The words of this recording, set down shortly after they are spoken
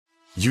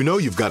You know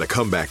you've got a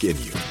comeback in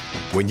you.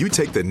 When you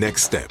take the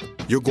next step,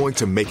 you're going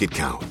to make it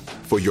count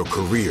for your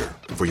career,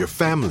 for your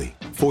family,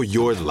 for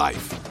your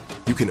life.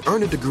 You can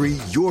earn a degree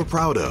you're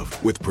proud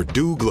of with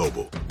Purdue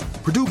Global.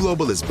 Purdue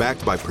Global is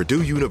backed by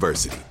Purdue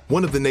University,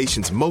 one of the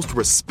nation's most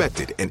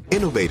respected and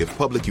innovative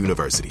public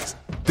universities.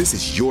 This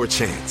is your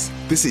chance.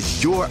 This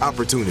is your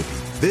opportunity.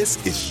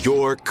 This is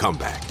your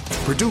comeback.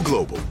 Purdue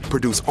Global,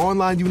 Purdue's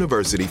online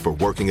university for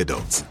working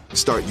adults.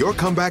 Start your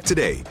comeback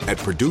today at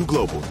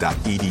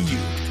purdueglobal.edu.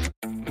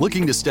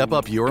 Looking to step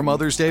up your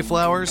Mother's Day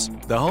flowers?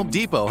 The Home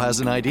Depot has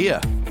an idea.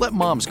 Let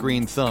Mom's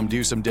green thumb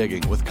do some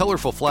digging with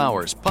colorful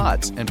flowers,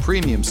 pots, and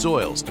premium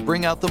soils to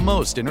bring out the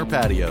most in her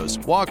patios,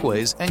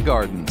 walkways, and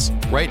gardens.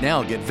 Right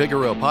now, get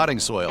Vigoro potting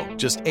soil,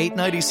 just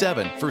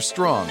 $8.97 for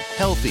strong,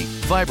 healthy,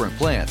 vibrant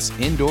plants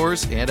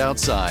indoors and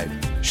outside.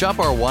 Shop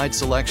our wide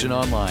selection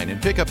online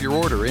and pick up your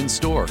order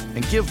in-store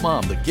and give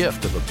Mom the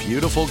gift of a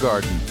beautiful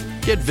garden.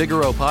 Get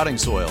Vigoro potting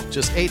soil,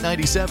 just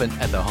 $8.97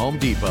 at the Home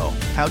Depot.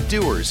 How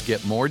doers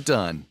get more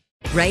done.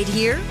 Right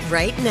here,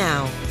 right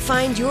now.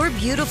 Find your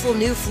beautiful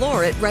new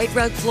floor at Rite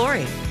Rug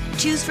Flooring.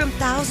 Choose from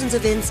thousands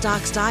of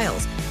in-stock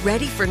styles,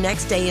 ready for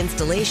next day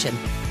installation,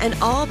 and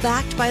all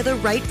backed by the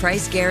right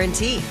price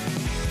guarantee.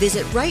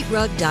 Visit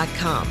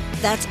riterug.com.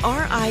 That's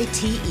RITERUG.com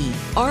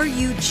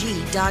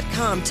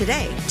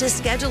today to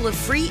schedule a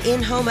free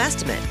in-home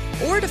estimate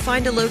or to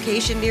find a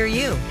location near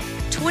you.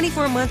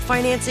 24-month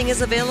financing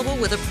is available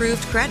with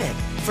approved credit.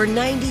 For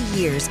 90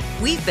 years,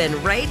 we've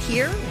been right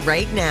here,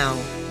 right now.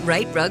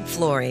 Rite Rug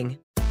Flooring.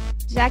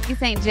 Jackie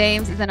St.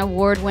 James is an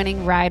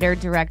award-winning writer,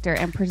 director,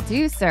 and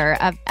producer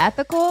of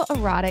ethical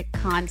erotic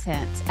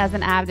content. As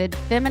an avid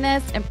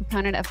feminist and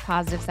proponent of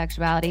positive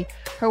sexuality,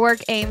 her work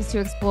aims to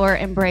explore,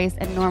 embrace,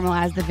 and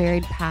normalize the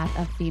varied path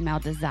of female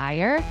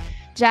desire.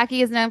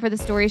 Jackie is known for the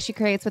stories she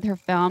creates with her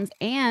films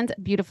and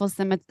beautiful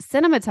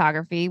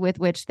cinematography with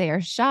which they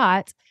are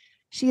shot.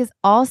 She is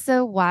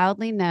also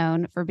wildly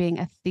known for being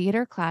a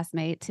theater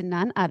classmate to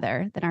none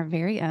other than our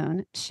very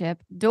own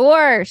Chip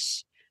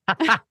Dorsch.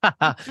 Hi,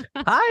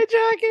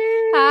 Jackie.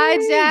 Hi,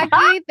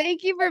 Jackie.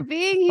 Thank you for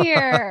being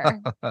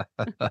here.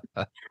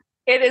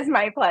 It is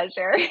my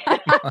pleasure.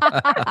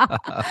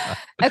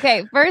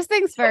 Okay, first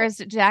things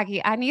first,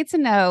 Jackie, I need to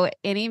know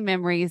any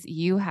memories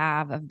you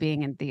have of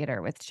being in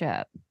theater with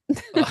Chip.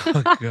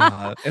 Oh,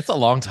 God. It's a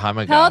long time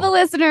ago. Tell the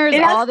listeners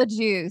all the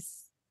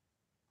juice.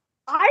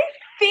 I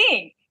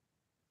think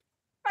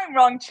I'm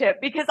wrong,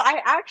 Chip, because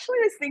I actually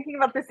was thinking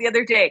about this the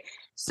other day.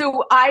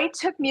 So I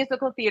took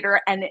musical theater,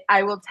 and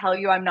I will tell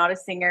you, I'm not a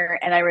singer.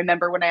 And I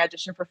remember when I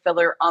auditioned for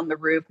Fiddler on the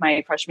Roof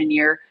my freshman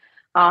year,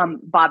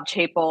 Bob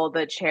Chapel,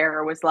 the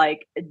chair, was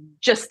like,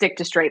 just stick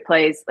to straight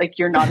plays. Like,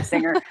 you're not a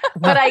singer.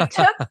 But I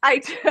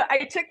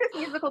took this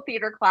musical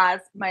theater class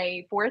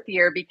my fourth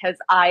year because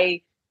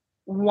I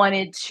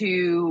wanted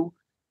to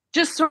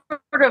just sort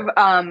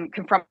of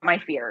confront my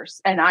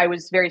fears. And I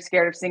was very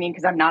scared of singing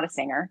because I'm not a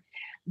singer.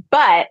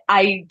 But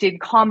I did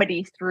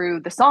comedy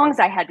through the songs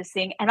I had to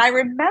sing. And I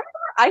remember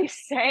I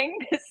sang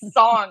this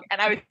song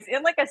and I was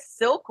in like a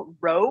silk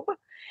robe.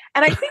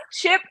 And I think,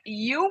 Chip,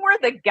 you were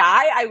the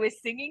guy I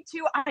was singing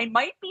to. I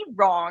might be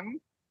wrong.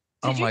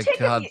 Oh my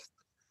God.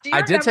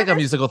 I did take a this?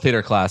 musical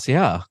theater class.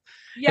 Yeah.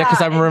 Yeah. Because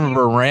I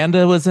remember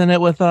Miranda was in it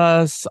with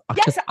us.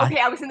 Yes.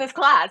 I was in this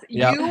class.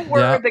 Yeah, you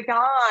were the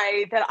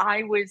guy that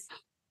I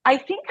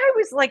think I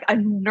was like a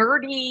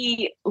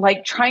nerdy,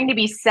 like trying to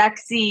be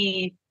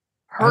sexy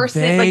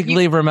person. I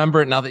vaguely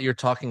remember it now that you're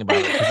talking about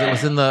it, because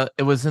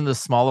it was in the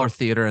smaller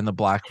theater in the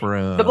Black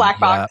Room. The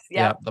Black Box.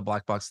 Yeah. The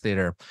Black Box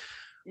Theater.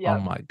 Yep. Oh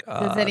my God.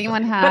 Does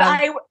anyone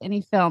have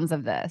any films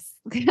of this?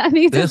 I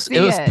need to see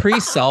it. Was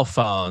pre-cell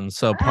phone,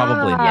 so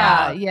probably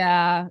not.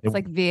 Yeah. It's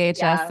like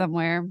VHS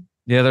somewhere.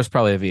 Yeah, there's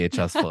probably a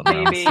VHS phone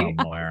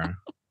somewhere.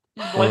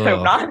 Let's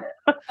hope not.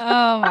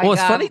 Oh my God. Well,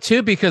 it's funny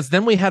too, because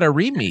then we had a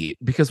re-meet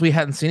because we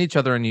hadn't seen each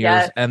other in years.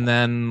 Yes. And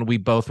then we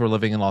both were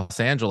living in Los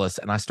Angeles,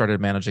 and I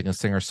started managing a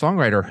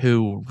singer-songwriter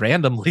who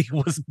randomly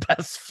was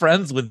best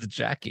friends with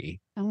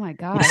Jackie. Oh my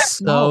God. It was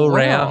so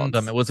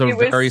random. It was a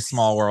very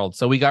small world.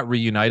 So we got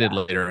reunited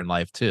later in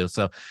life too.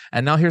 So,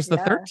 and now here's the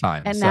third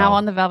time. And now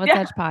on the Velvet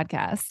Touch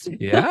podcast.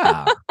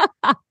 Yeah.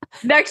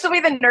 Next will be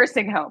the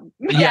nursing home.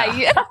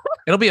 Yeah.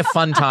 It'll be a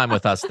fun time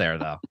with us there,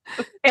 though.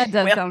 That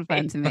does sound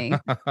fun to me.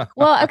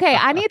 Well, okay.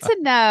 I need to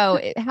know,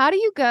 how do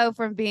you go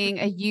from being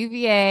a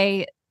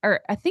UVA,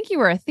 or I think you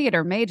were a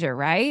theater major,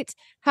 right?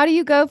 How do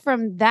you go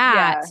from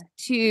that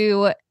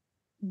to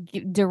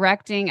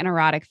directing an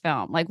erotic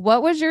film? Like,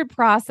 what was your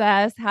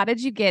process? How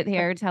did you get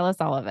here? Tell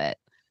us all of it.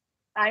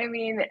 I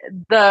mean,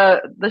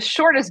 the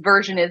shortest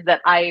version is that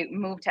I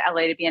moved to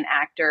LA to be an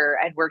actor.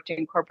 I'd worked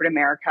in corporate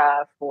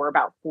America for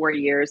about 4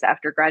 years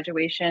after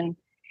graduation,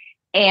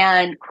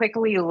 and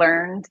quickly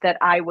learned that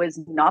I was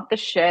not the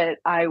shit.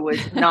 I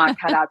was not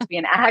cut out to be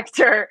an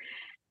actor,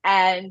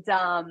 and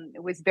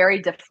was very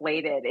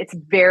deflated. It's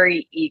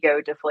very ego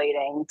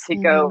deflating to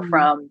go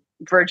from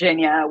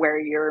Virginia, where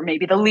you're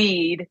maybe the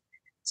lead,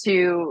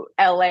 to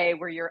LA,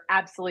 where you're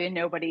absolutely a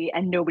nobody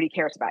and nobody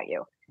cares about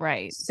you.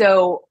 Right.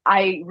 So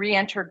I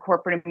re-entered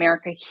corporate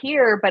America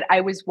here, but I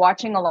was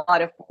watching a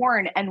lot of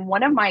porn. And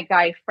one of my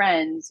guy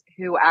friends,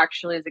 who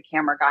actually is a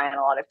camera guy on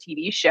a lot of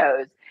TV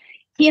shows,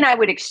 he and I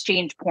would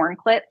exchange porn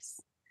clips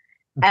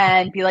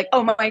and be like,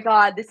 oh my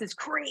God, this is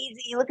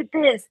crazy. Look at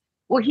this.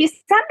 Well, he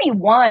sent me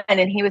one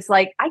and he was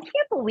like, I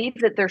can't believe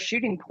that they're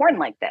shooting porn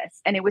like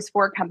this. And it was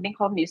for a company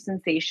called New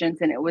Sensations.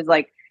 And it was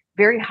like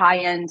very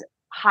high-end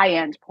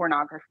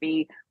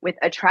pornography with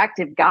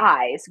attractive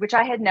guys, which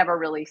I had never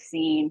really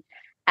seen,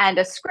 and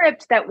a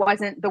script that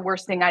wasn't the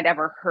worst thing I'd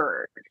ever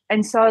heard.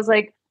 And so I was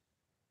like,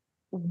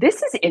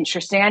 this is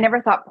interesting. I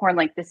never thought porn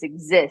like this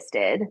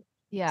existed.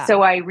 Yeah.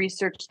 So I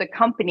researched the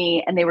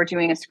company and they were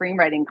doing a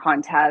screenwriting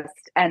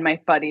contest. And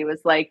my buddy was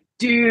like,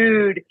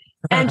 dude,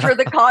 enter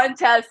the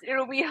contest.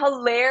 It'll be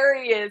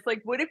hilarious.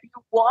 Like, what if you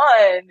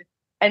won?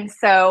 And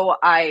so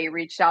I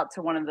reached out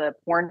to one of the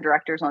porn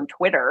directors on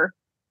Twitter,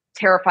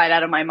 terrified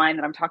out of my mind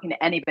that I'm talking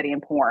to anybody in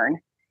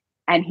porn.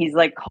 And he's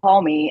like,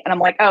 call me. And I'm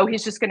like, oh,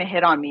 he's just going to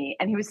hit on me.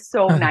 And he was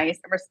so nice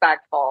and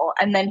respectful.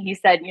 And then he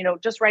said,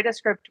 just write a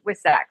script with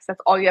sex.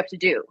 That's all you have to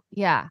do.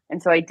 Yeah.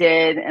 And so I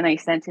did, and I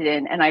sent it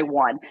in and I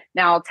won.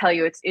 Now I'll tell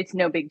you, it's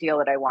no big deal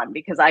that I won,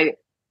 because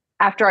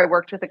after I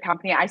worked with the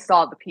company, I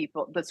saw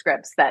the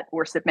scripts that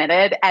were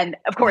submitted. And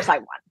of course I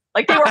won.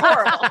 Like, they were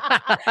horrible.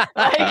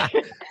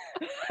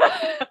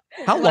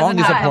 How long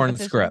is a porn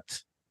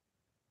script?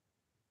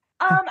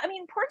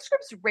 Porn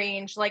scripts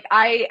range. Like,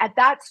 at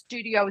that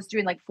studio, I was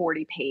doing like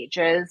 40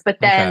 pages, but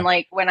then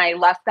like when I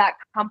left that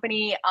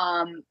company,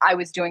 I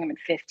was doing them in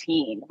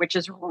 15, which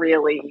is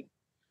really,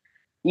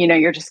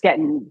 you're just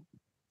getting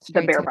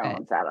the bare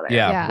bones out of there.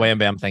 Yeah. Wham,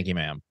 bam. Thank you,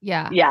 ma'am.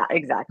 Yeah. Yeah,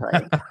 exactly.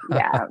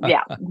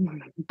 Yeah.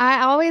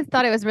 I always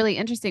thought it was really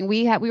interesting.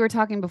 We were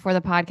talking before the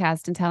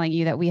podcast and telling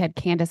you that we had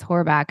Candace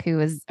Horback,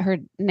 her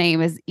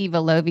name is Eva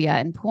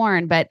Lovia in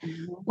porn. But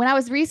when I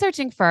was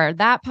researching for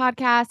that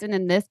podcast and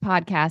then this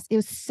podcast, it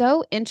was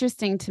so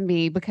interesting to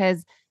me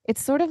because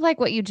it's sort of like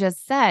what you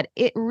just said.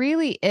 It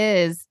really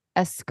is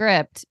a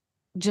script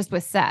just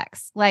with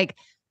sex. Like,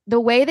 the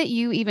way that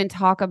you even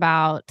talk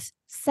about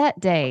set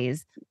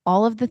days,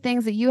 all of the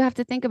things that you have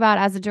to think about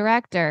as a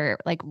director,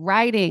 like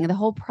writing, the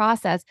whole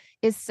process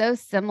is so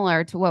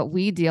similar to what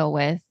we deal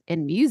with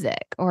in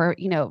music or,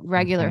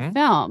 regular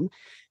film.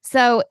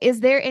 So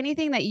is there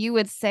anything that you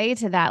would say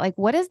to that? Like,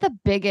 what is the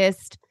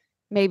biggest,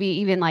 maybe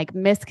even like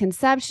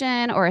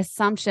misconception or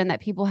assumption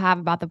that people have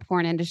about the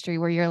porn industry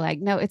where you're like,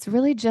 no, it's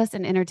really just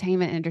an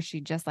entertainment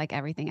industry, just like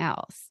everything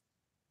else?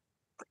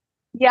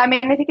 Yeah,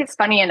 I think it's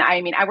funny. And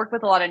I work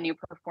with a lot of new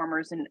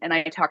performers and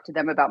I talk to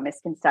them about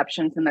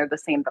misconceptions, and they're the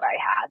same that I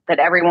had, that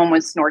everyone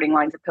was snorting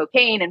lines of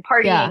cocaine and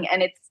partying.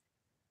 And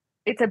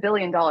it's $1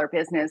 billion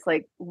business.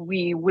 Like,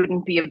 we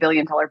wouldn't be $1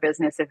 billion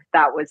business if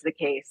that was the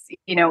case.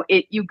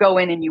 You go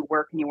in and you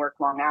work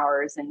long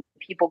hours, and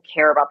people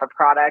care about the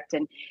product.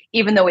 And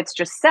even though it's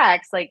just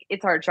sex, like,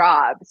 it's our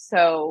job.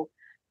 So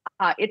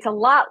it's a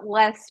lot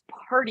less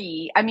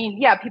party.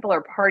 People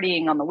are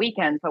partying on the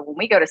weekends, but when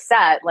we go to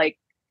set, like,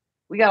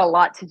 we got a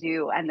lot to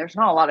do and there's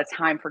not a lot of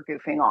time for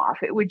goofing off.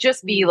 It would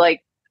just be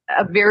like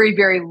a very,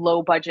 very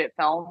low budget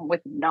film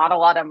with not a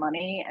lot of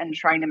money and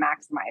trying to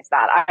maximize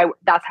that.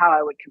 That's how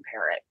I would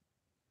compare it.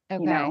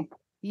 Okay.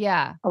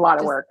 Yeah. A lot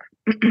of work.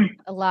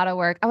 A lot of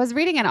work. I was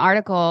reading an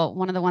article,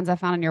 one of the ones I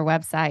found on your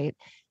website,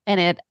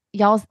 and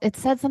it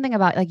said something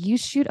about like you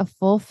shoot a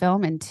full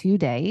film in 2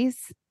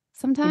 days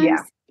sometimes.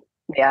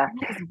 Yeah.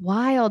 It's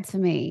wild to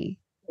me.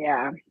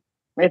 Yeah.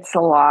 It's a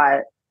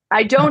lot.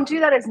 I don't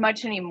do that as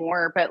much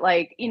anymore, but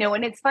like,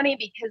 and it's funny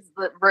because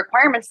the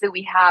requirements that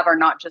we have are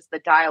not just the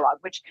dialogue,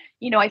 which,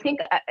 I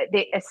think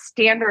a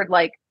standard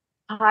like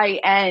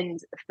high-end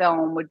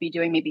film would be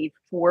doing maybe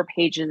 4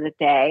 pages a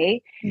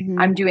day.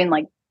 I'm doing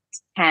like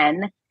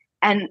 10.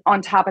 And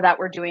on top of that,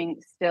 we're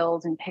doing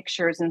stills and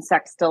pictures and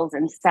sex stills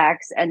and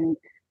sex and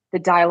the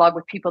dialogue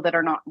with people that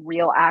are not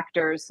real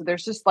actors. So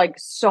there's just like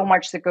so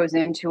much that goes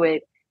into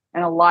it.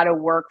 And a lot of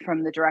work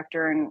from the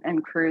director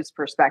and crew's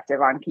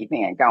perspective on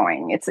keeping it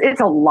going. It's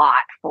a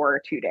lot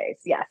for 2 days.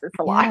 Yes, it's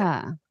a lot.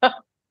 Yeah.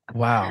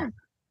 Wow.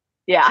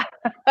 Yeah.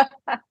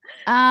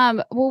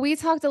 Well, we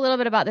talked a little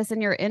bit about this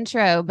in your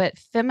intro, but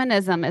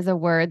feminism is a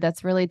word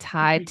that's really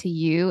tied to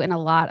you in a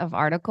lot of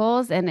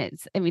articles. And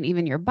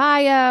even your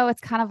bio,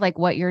 it's kind of like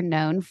what you're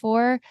known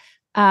for.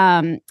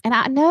 And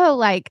I know,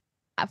 like,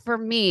 for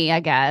me, I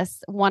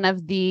guess one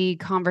of the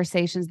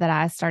conversations that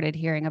I started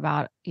hearing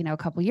about, a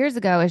couple years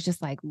ago is just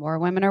like more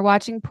women are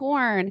watching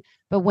porn,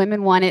 but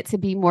women want it to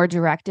be more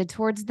directed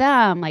towards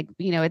them. Like,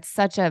 it's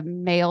such a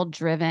male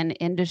driven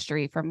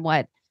industry from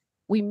what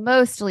we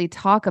mostly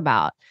talk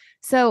about.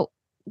 So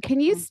can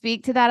you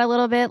speak to that a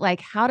little bit?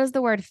 Like, how does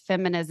the word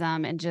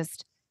feminism and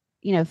just,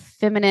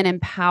 feminine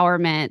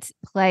empowerment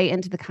play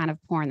into the kind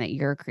of porn that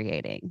you're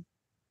creating?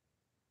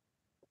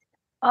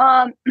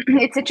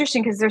 It's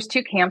interesting because there's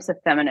 2 camps of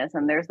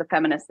feminism. There's the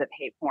feminists that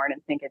hate porn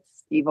and think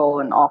it's evil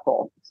and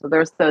awful. So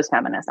there's those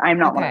feminists. I'm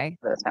not one of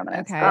those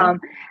feminists. Okay.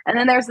 And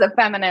then there's the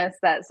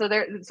feminists so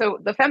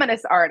the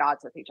feminists are at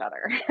odds with each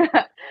other.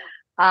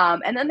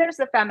 And then there's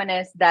the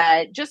feminists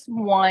that just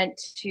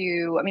want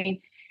to, I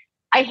mean,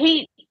 I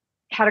hate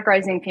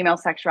categorizing female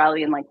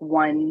sexuality in like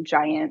one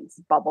giant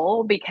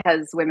bubble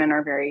because women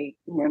are very,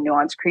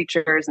 nuanced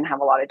creatures and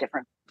have a lot of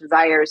different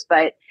desires.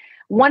 But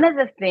one of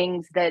the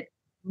things that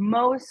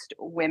most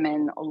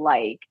women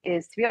like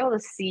is to be able to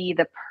see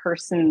the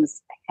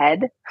person's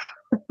head,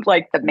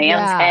 like the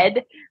man's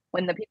head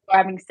when the people are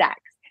having sex.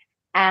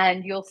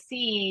 And you'll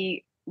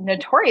see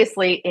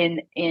notoriously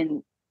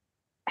in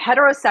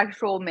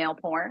heterosexual male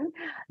porn,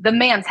 the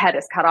man's head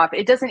is cut off.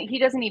 He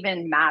doesn't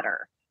even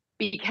matter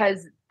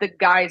because the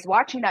guys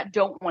watching that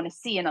don't want to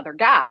see another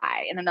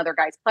guy and another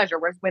guy's pleasure,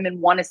 whereas women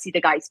want to see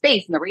the guy's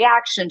face and the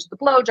reaction to the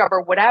blowjob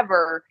or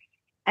whatever.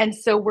 And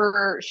so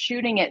we're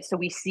shooting it so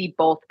we see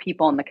both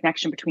people and the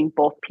connection between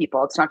both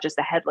people. It's not just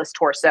a headless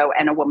torso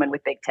and a woman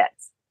with big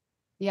tits.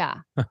 Yeah.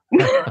 No,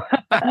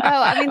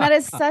 I mean, that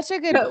is such a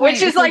good point.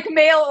 Which is like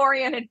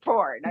male-oriented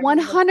porn.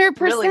 100%.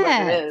 Really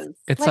what it is.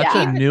 It's like, such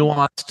a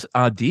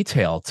nuanced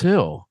detail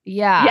too.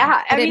 Yeah.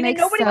 Yeah. I mean,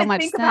 nobody would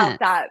think about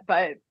that,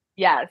 but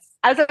yes.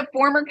 As a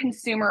former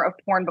consumer of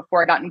porn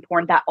before I got in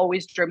porn, that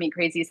always drove me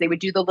crazy. Is they would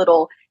do the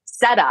little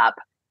setup,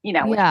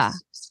 which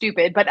is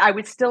stupid, but I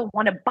would still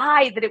want to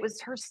buy that it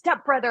was her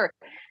stepbrother.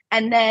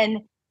 And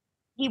then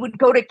he would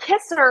go to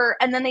kiss her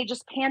and then they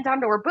just pan down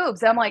to her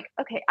boobs. And I'm like,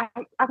 okay,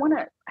 I want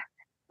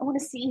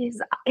to see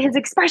his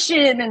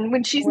expression and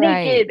when she's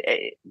naked.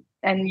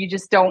 And you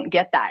just don't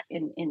get that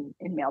in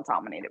male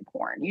dominated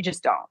porn. You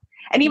just don't.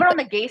 And even on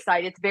the gay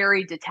side, it's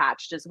very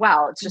detached as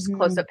well. It's just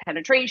close up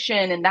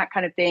penetration and that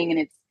kind of thing.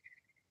 And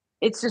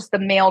it's just the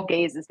male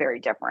gaze is very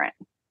different.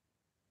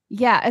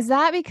 Yeah. Is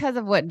that because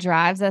of what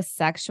drives us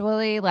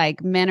sexually?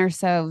 Like men are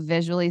so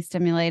visually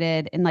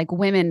stimulated and like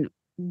women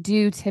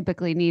do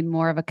typically need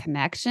more of a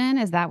connection.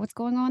 Is that what's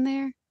going on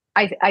there?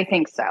 I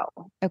think so.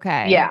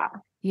 Okay. Yeah.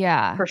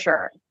 Yeah. For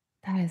sure.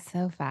 That is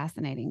so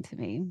fascinating to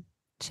me.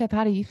 Chip,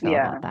 how do you feel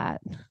about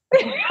that?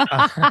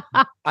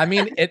 I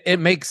mean, it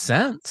makes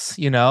sense,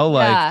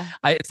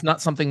 it's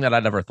not something that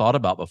I'd ever thought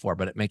about before,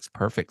 but it makes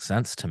perfect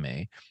sense to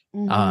me.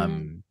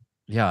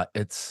 Yeah,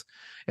 it's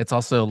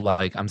also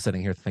like I'm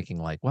sitting here thinking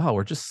like, wow,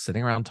 we're just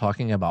sitting around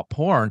talking about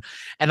porn.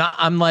 And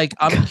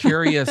I'm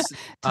curious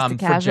for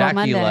Jackie,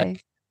 Monday.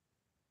 like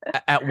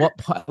at what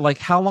point, like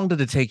how long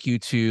did it take you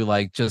to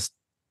like just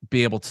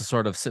be able to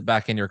sort of sit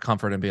back in your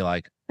comfort and be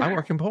like, I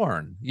work in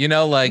porn,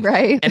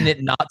 right. And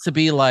it not to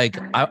be like,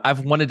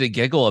 I've wanted to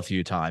giggle a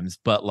few times,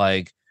 but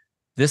like,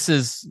 this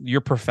is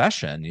your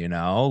profession,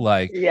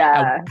 like,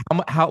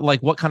 how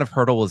like, what kind of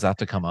hurdle was that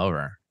to come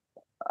over?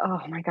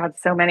 Oh my God,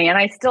 so many. And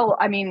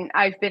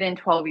I've been in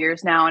 12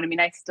 years now. And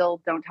I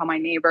still don't tell my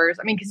neighbors.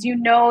 Because you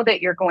know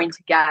that you're going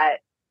to get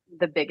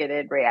the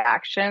bigoted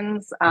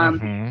reactions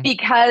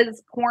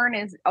because porn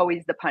is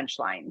always the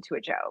punchline to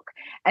a joke.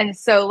 And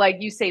so like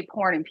you say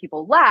porn and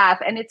people laugh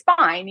and it's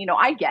fine.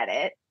 I get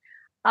it.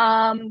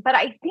 But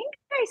I think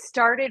I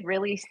started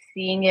really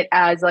seeing it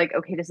as like,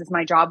 okay, this is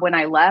my job when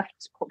I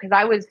left because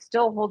I was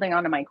still holding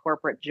on to my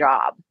corporate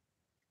job.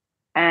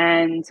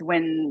 And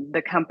when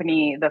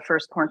the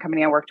first porn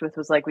company I worked with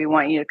was like, we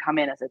want you to come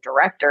in as a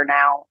director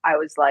now, I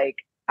was like,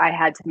 I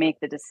had to make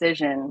the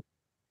decision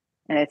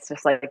and it's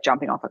just like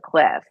jumping off a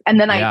cliff. And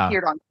then I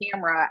appeared on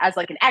camera as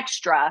like an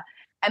extra.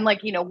 And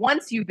like,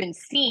 once you've been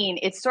seen,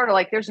 it's sort of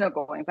like, there's no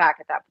going back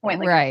at that point.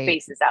 Like your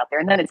face is out there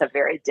and then it's a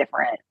very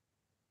different.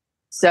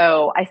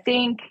 So I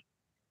think,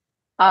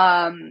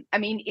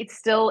 it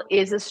still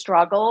is a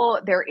struggle.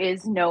 There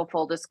is no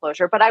full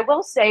disclosure, but I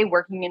will say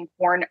working in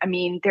porn,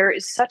 there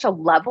is such a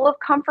level of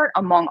comfort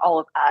among all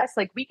of us.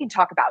 Like we can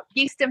talk about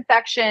yeast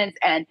infections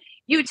and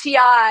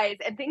UTIs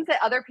and things that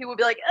other people would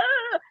be like,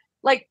 ugh.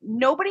 Like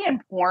nobody in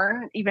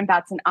porn even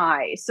bats an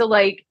eye. So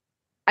like,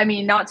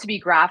 not to be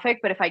graphic,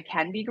 but if I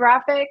can be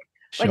graphic,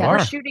 like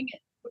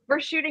we're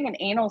shooting an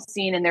anal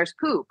scene and there's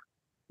poop.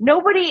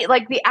 Nobody,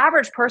 like the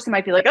average person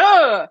might be like,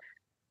 oh,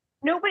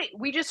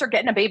 we just are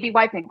getting a baby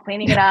wipe and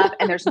cleaning it up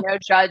and there's no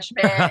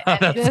judgment.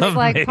 And it's just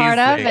like part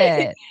of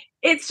it.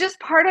 It's just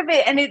part of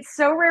it. And it's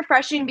so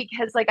refreshing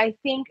because like, I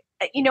think,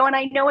 and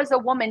I know as a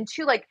woman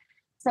too, like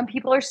some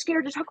people are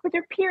scared to talk about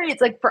their periods.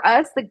 Like for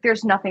us, like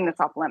there's nothing that's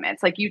off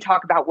limits. Like you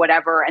talk about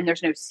whatever and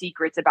there's no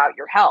secrets about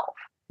your health.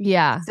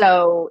 Yeah.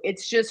 So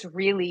it's just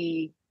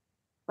really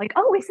like,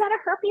 oh, is that a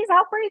herpes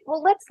outbreak?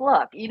 Well, let's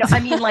look,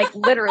 like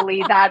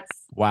literally that's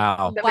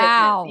wow.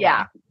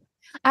 Yeah.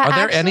 Are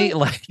there any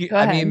like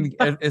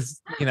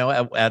is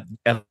at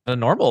a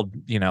normal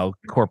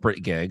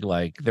corporate gig,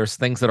 like there's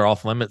things that are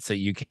off limits that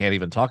you can't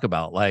even talk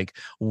about, like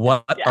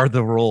what are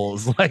the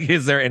rules? Like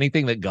is there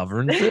anything that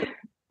governs it?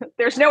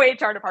 There's no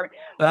HR department.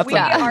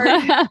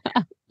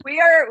 We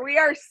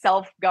are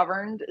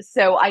self-governed,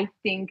 so I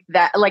think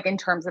that like in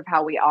terms of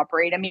how we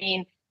operate,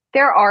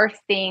 there are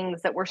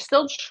things that we're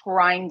still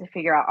trying to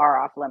figure out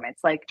are off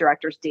limits, like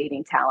directors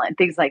dating talent,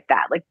 things like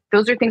that. Like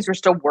those are things we're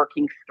still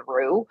working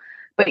through.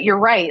 But you're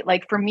right.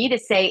 Like for me to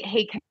say,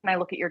 hey, can I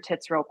look at your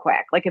tits real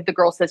quick? Like if the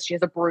girl says she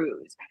has a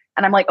bruise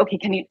and I'm like, okay,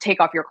 can you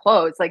take off your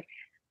clothes? Like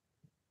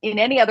in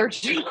any other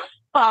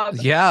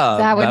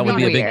that would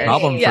be a big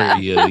problem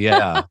for you.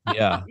 Yeah.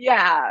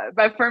 Yeah.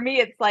 But for me,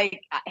 it's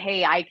like,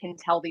 hey, I can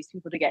tell these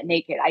people to get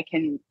naked. I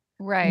can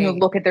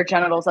look at their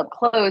genitals up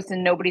close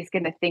and nobody's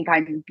going to think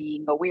I'm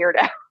being a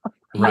weirdo.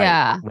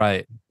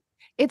 Right.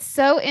 It's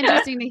so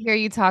interesting to hear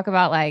you talk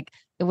about like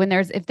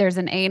if there's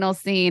an anal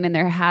scene and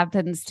there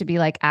happens to be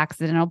like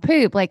accidental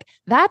poop, like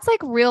that's like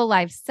real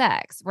life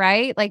sex,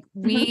 right? Like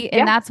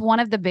and that's one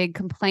of the big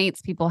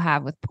complaints people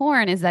have with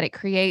porn is that it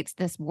creates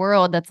this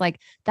world that's like,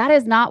 that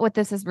is not what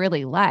this is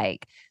really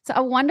like. So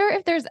I wonder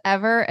if there's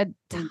ever a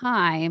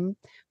time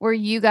where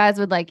you guys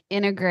would like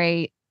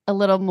integrate a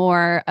little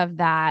more of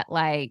that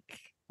like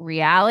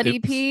reality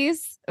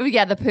piece. Oh,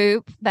 yeah, the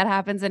poop that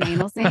happens in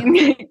anal scenes.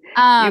 You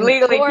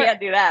legally can't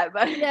do that,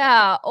 but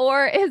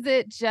or is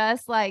it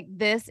just like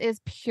this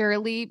is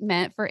purely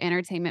meant for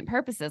entertainment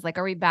purposes? Like,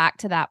 are we back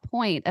to that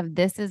point of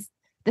this is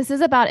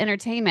about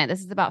entertainment?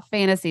 This is about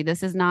fantasy.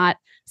 This is not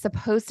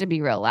supposed to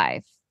be real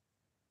life.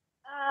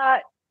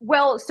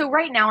 Well, so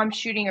right now I'm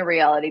shooting a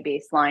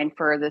reality-based line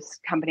for this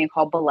company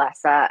called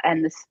Bellesa,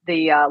 and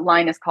the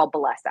line is called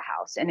Bellesa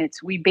House, and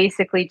we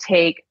basically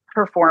take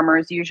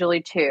performers,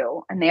 usually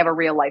 2, and they have a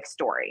real life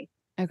story.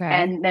 Okay.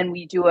 And then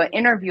we do an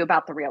interview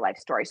about the real life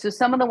story. So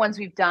some of the ones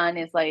we've done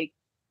is like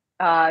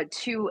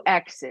 2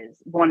 exes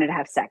wanted to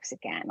have sex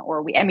again,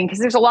 because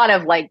there's a lot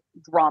of like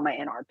drama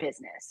in our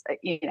business.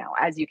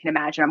 As you can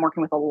imagine, I'm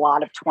working with a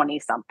lot of 20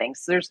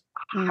 somethings. So there's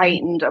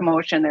heightened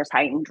emotion, there's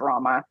heightened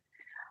drama.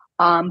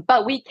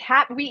 But we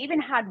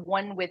even had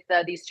one with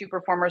these 2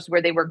 performers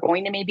where they were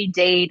going to maybe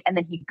date and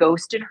then he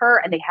ghosted her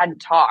and they hadn't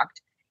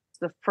talked.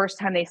 So the first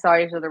time they saw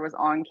each other was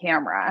on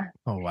camera.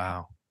 Oh,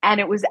 wow.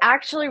 And it was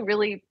actually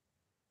really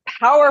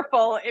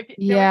powerful. There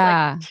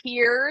was like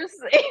tears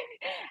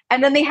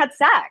and then they had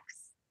sex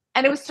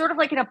and it was sort of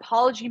like an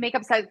apology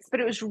makeup sex, but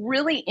it was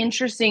really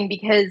interesting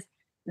because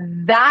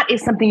that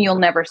is something you'll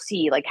never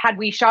see. Like had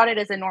we shot it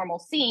as a normal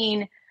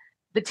scene,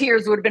 the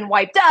tears would have been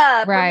wiped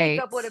up, right?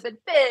 Makeup would have been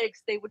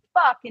fixed, they would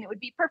fuck and it would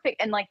be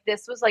perfect. And like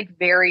this was like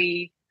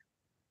very,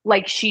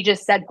 like she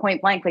just said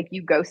point blank, like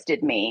you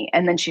ghosted me,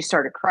 and then she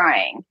started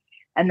crying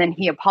and then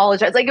he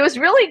apologized. Like it was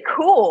really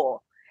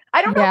cool.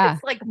 I don't know if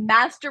it's like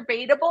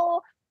masturbatable,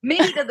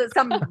 maybe to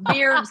some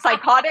weird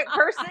psychotic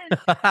person,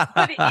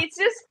 but it's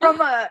just from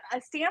a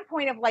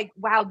standpoint of like,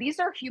 wow, these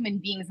are human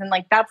beings. And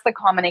like, that's the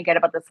comment I get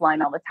about this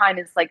line all the time.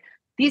 Is like,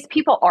 these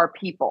people are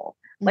people.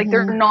 Like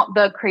they're not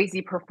the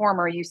crazy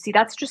performer you see.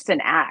 That's just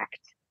an act.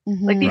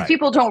 Like these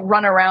people don't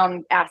run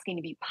around asking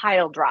to be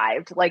pile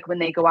drived like when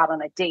they go out on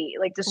a date.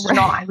 Like this is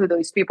not who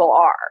those people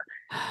are.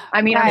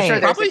 I mean, I'm sure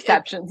there's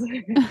exceptions.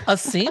 A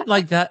scene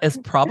like that is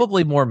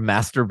probably more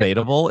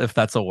masturbatable, if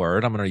that's a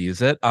word. I'm going to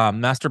use it.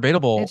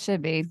 Masturbatable. It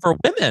should be for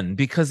women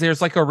because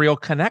there's like a real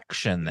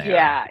connection there.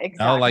 Yeah,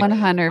 exactly. Like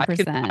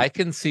 100%. I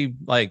can see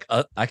like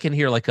I can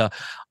hear like like,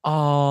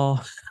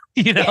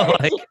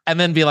 and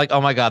then be like,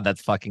 oh my God,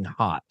 that's fucking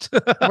hot.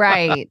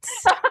 Right.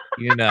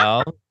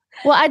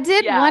 Well, I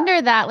did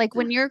wonder that, like,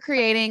 when you're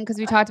creating, because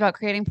we talked about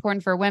creating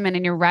porn for women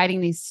and you're writing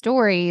these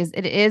stories,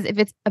 if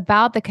it's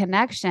about the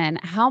connection,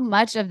 how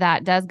much of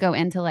that does go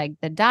into like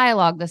the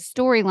dialogue, the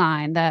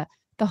storyline,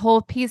 the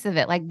whole piece of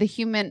it, like the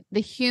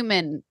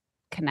human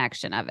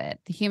connection of it,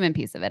 the human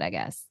piece of it, I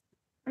guess.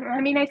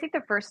 I mean, I think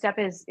the first step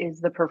is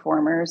the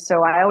performers.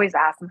 So I always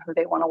ask them who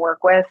they want to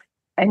work with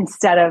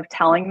instead of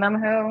telling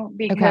them who,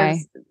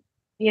 because,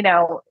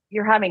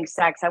 you're having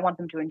sex. I want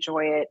them to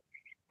enjoy it.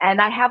 And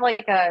I have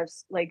like a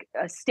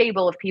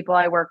stable of people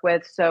I work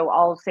with. So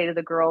I'll say to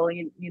the girl,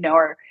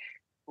 or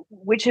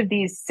which of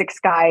these 6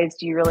 guys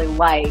do you really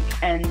like?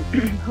 And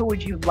who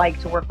would you like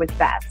to work with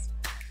best?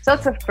 So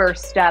that's the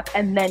first step.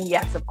 And then,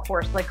 yes, of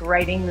course, like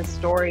writing the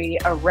story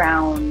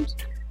around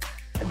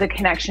the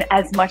connection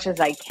as much as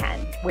I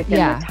can within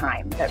the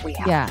time that we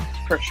have,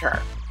 for sure.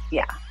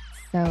 Yeah.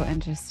 So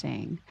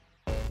interesting.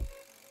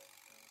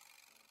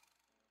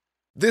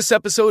 This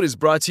episode is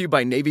brought to you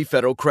by Navy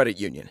Federal Credit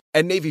Union.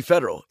 At Navy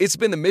Federal, it's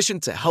been the mission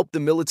to help the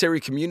military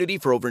community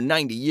for over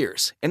 90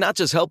 years. And not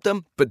just help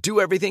them, but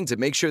do everything to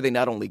make sure they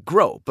not only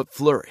grow, but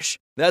flourish.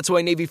 That's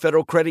why Navy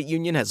Federal Credit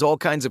Union has all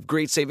kinds of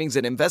great savings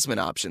and investment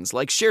options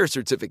like share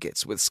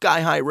certificates with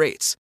sky-high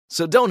rates.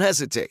 So don't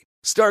hesitate.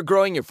 Start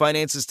growing your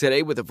finances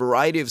today with a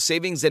variety of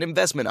savings and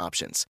investment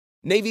options.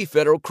 Navy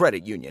Federal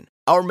Credit Union.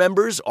 Our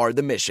members are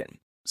the mission.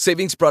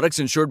 Savings products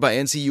insured by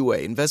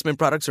NCUA. Investment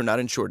products are not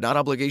insured, not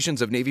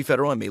obligations of Navy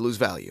Federal and may lose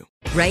value.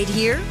 Right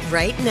here,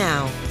 right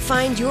now.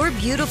 Find your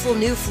beautiful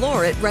new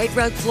floor at Right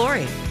Rug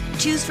Flooring.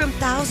 Choose from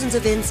thousands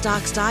of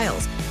in-stock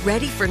styles,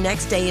 ready for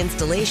next day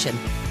installation,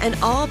 and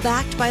all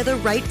backed by the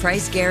right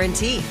price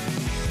guarantee.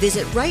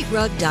 Visit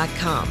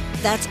rightrug.com.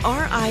 That's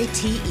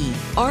RITERUG.com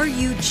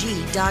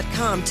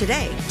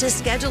today to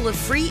schedule a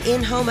free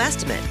in-home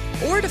estimate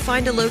or to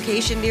find a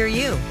location near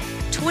you.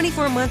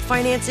 24-month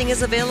financing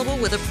is available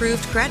with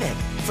approved credit.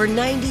 For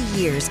 90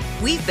 years,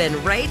 we've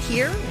been right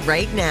here,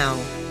 right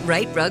now.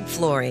 Right Rug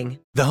Flooring.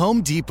 The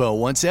Home Depot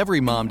wants every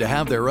mom to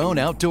have their own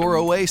outdoor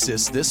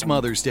oasis this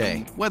Mother's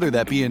Day, whether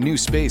that be a new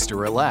space to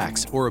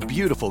relax or a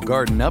beautiful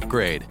garden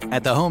upgrade.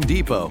 At the Home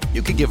Depot,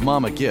 you could give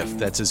mom a gift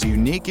that's as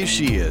unique as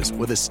she is,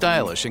 with a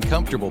stylish and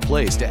comfortable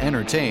place to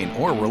entertain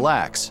or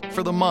relax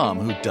for the mom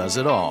who does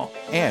it all.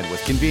 And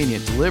with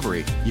convenient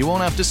delivery, you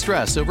won't have to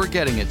stress over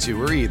getting it to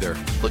her either.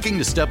 Looking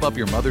to step up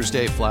your Mother's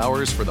Day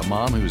flowers for the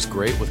mom who's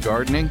great with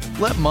gardening?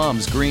 Let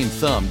Mom's Green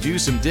Thumb do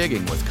some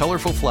digging with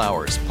colorful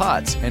flowers,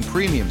 pots, and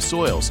premium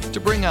soils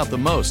to bring out the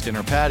most in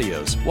her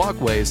patios,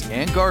 walkways,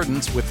 and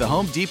gardens with the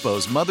Home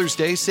Depot's Mother's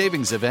Day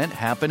Savings Event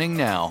happening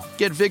now.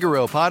 Get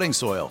Vigoro potting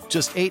soil,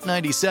 just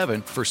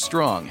 $8.97 for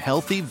strong,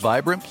 healthy,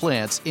 vibrant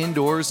plants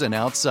indoors and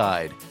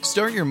outside.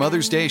 Start your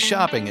Mother's Day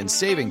shopping and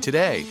saving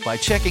today by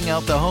checking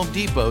out the Home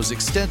Depot's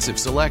extensive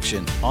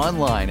selection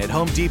online at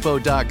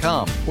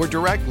homedepot.com or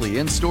directly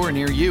in-store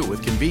near you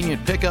with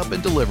convenient pickup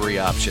and delivery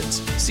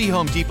options. See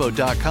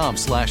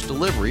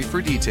homedepot.com/delivery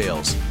for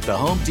details. The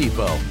Home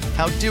Depot,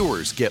 how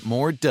doers get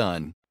more done.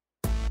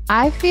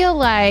 I feel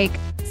like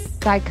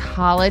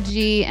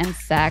psychology and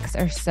sex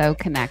are so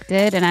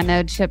connected. And I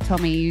know Chip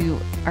told me you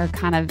are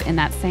kind of in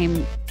that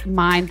same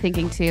mind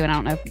thinking too. And I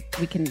don't know if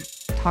we can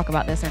talk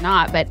about this or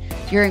not, but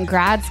you're in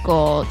grad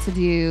school to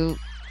do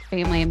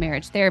family and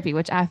marriage therapy,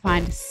 which I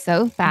find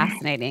so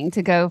fascinating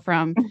to go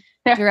from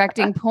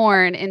directing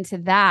porn into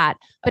that.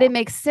 But it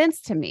makes sense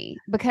to me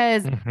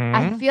because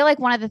I feel like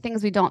one of the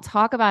things we don't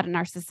talk about in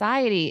our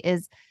society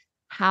is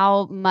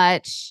how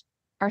much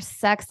our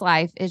sex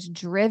life is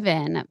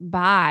driven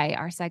by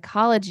our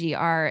psychology,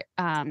 our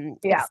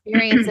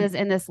experiences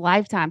in this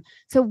lifetime.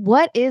 So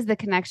what is the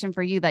connection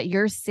for you that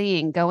you're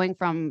seeing going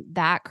from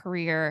that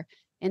career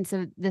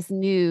into this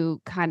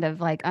new kind of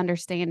like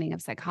understanding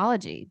of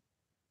psychology?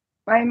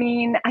 I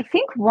mean, I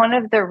think one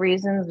of the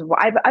reasons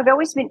why I've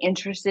always been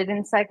interested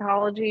in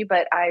psychology,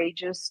 but I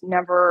just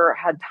never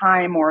had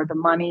time or the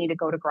money to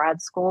go to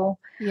grad school.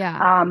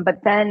 Yeah.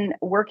 But then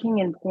working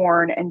in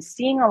porn and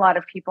seeing a lot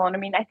of people, and I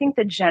mean, I think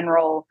the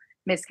general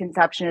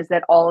misconception is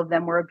that all of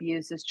them were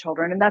abused as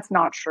children, and that's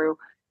not true.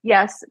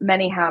 Yes,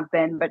 many have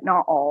been, but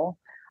not all.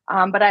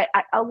 But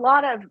a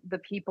lot of the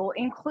people,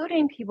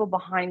 including people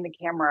behind the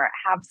camera,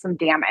 have some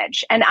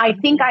damage. And I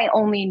think I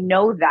only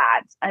know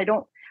that.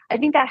 I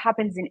think that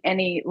happens in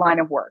any line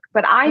of work,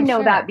 but I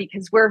know that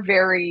because we're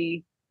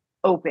very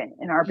open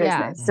in our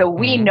business. So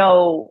we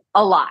know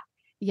a lot.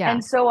 Yeah.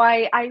 And so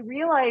I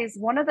realize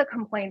one of the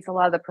complaints a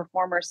lot of the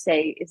performers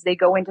say is they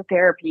go into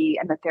therapy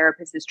and the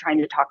therapist is trying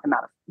to talk them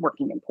out of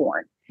working in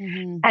porn.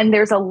 And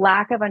there's a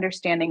lack of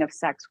understanding of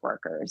sex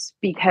workers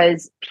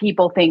because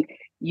people think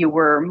you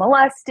were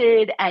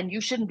molested and you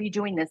shouldn't be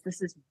doing this.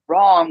 This is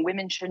wrong.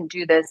 Women shouldn't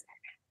do this.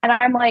 And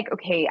I'm like,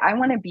 okay, I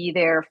want to be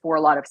there for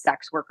a lot of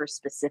sex workers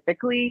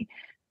specifically,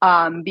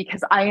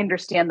 because I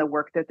understand the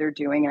work that they're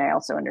doing. And I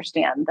also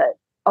understand that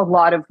a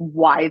lot of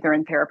why they're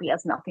in therapy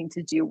has nothing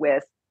to do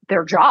with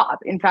their job.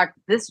 In fact,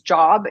 this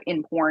job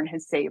in porn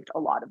has saved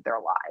a lot of their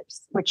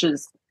lives, which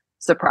is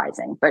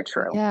surprising, but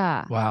true.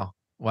 Yeah. Wow.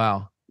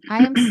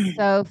 I am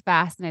so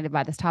fascinated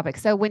by this topic.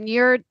 So when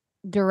you're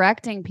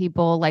directing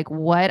people, like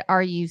what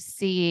are you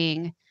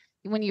seeing?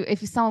 If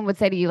someone would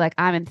say to you, like,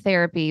 I'm in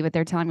therapy, but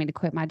they're telling me to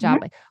quit my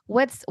job, like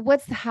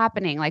what's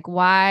happening? Like,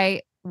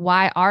 why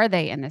are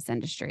they in this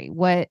industry?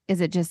 What is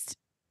it, just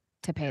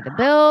to pay the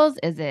bills?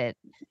 Is it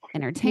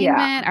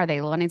entertainment? Are they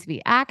wanting to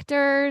be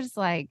actors?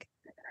 Like,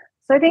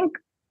 so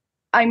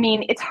I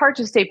mean, it's hard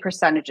to say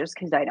percentages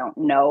because I don't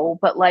know,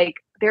 but like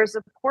there's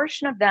a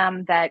portion of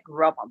them that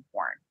grew up on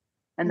porn.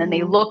 And then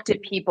they looked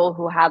at people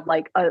who had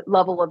like a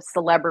level of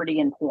celebrity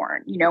in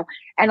porn,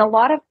 and a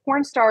lot of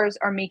porn stars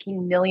are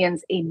making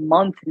millions a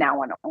month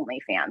now on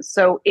OnlyFans.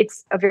 So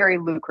it's a very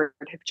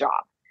lucrative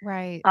job.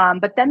 Right.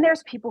 But then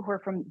there's people who are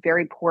from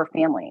very poor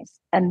families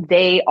and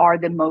they are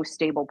the most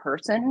stable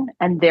person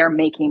and they're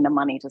making the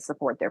money to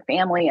support their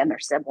family and their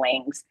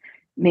siblings.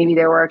 Maybe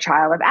they were a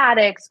child of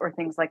addicts or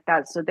things like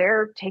that. So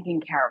they're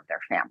taking care of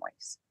their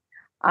families.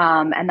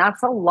 And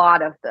that's a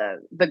lot of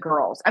the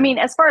girls. I mean,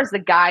 as far as the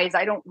guys,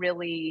 I don't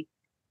really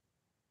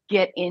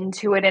get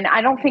into it. And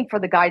I don't think for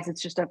the guys,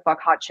 it's just a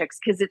fuck hot chicks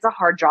because it's a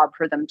hard job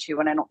for them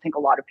too. And I don't think a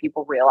lot of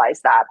people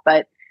realize that.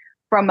 But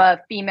from a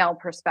female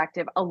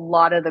perspective, a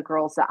lot of the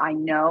girls that I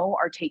know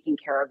are taking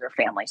care of their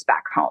families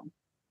back home.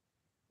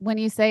 When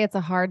you say it's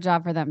a hard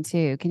job for them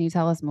too, can you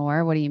tell us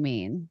more? What do you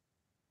mean?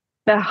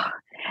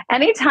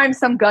 Anytime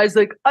some guy's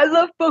like, I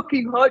love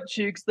fucking hot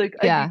chicks, like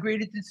I'd be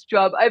great at this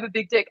job, I have a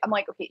big dick. I'm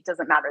like, okay, it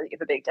doesn't matter that you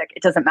have a big dick.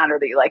 It doesn't matter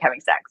that you like having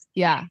sex.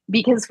 Yeah.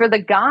 Because for the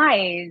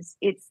guys,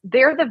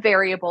 they're the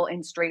variable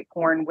in straight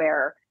porn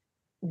where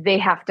they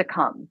have to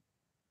come.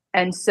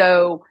 And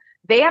so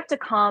they have to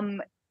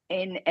come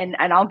in, and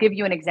I'll give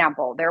you an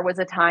example. There was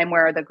a time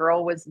where the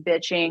girl was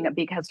bitching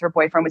because her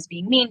boyfriend was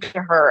being mean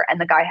to her and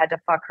the guy had to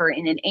fuck her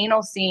in an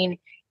anal scene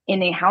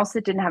in a house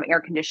that didn't have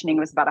air conditioning. It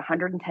was about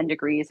 110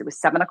 degrees. It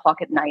was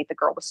 7:00 at night. The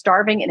girl was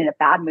starving and in a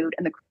bad mood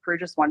and the crew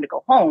just wanted to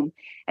go home.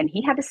 And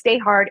he had to stay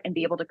hard and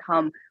be able to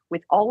come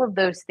with all of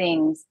those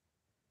things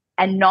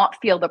and not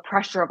feel the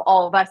pressure of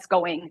all of us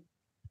going,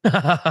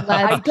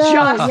 I just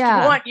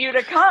want you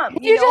to come.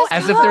 You know,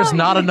 as if there's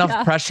not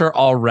enough pressure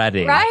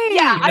already. Right.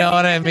 Yeah. You know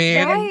what I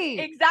mean? Right.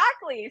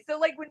 Exactly. So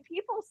like when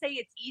people say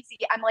it's easy,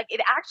 I'm like,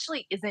 it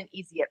actually isn't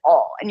easy at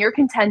all. And you're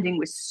contending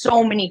with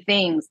so many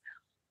things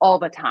all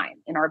the time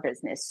in our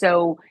business.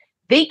 So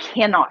they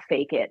cannot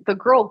fake it. The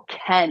girl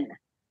can,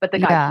 but the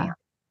guy can't.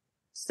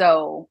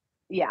 So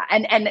yeah.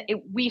 And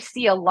we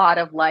see a lot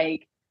of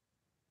like,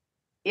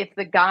 if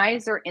the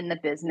guys are in the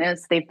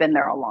business, they've been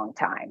there a long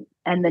time.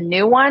 And the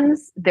new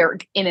ones, they're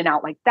in and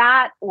out like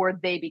that, or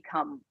they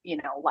become, you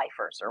know,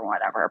 lifers or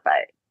whatever.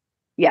 But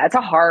yeah, it's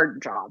a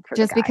hard job for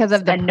just the guys. because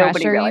of the and pressure,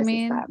 nobody realizes you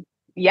mean? that.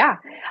 Yeah.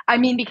 I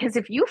mean, because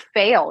if you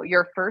fail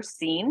your first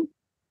scene,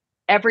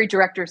 every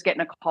director's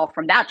getting a call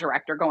from that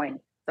director going,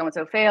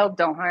 so-and-so failed,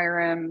 don't hire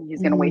him. He's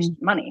going to waste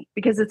money,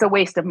 because it's a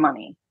waste of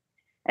money.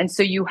 And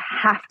so you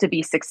have to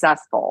be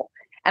successful.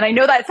 And I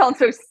know that sounds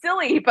so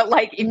silly, but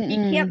like if he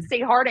can't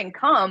stay hard and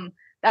come,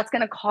 that's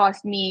going to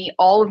cost me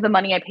all of the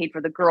money I paid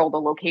for the girl,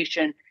 the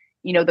location,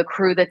 you know, the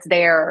crew that's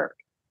there,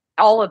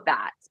 all of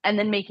that. And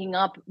then making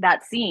up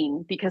that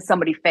scene because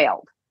somebody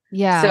failed.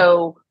 Yeah.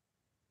 So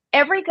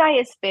every guy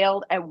has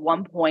failed at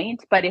one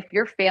point, but if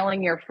you're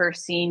failing your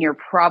first scene, you're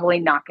probably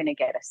not going to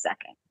get a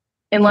second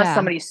unless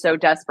somebody's so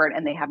desperate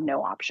and they have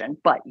no option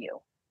but you.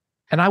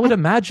 And I would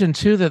imagine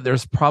too that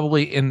there's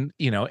probably in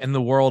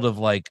the world of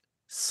like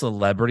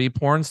celebrity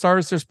porn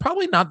stars, there's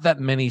probably not that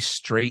many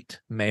straight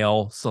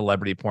male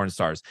celebrity porn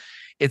stars.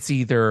 It's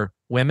either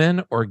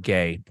women or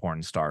gay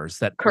porn stars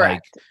that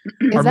Correct.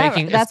 like are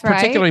making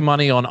particularly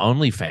money on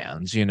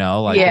OnlyFans, you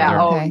know, like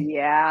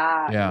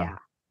yeah.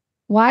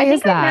 Why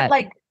is that?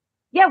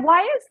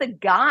 Why is the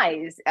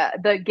guys,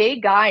 the gay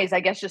guys, I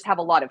guess, just have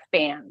a lot of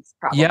fans?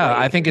 Probably. Yeah,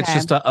 I think it's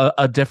just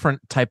a different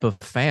type of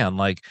fan.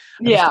 Like,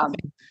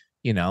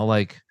 you know,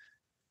 like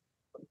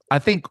I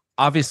think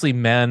obviously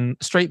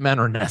straight men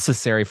are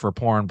necessary for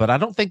porn, but I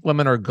don't think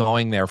women are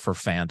going there for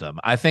fandom.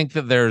 I think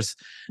that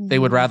they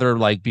would rather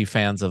like be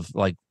fans of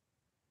like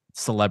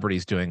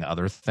celebrities doing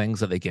other things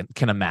that they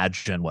can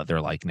imagine what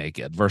they're like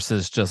naked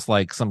versus just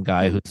like some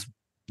guy who's,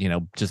 you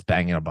know, just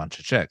banging a bunch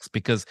of chicks,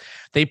 because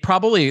there's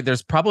probably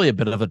a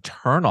bit of a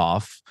turn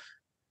off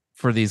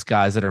for these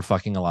guys that are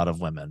fucking a lot of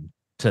women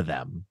to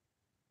them.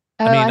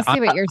 Oh, I see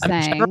what you're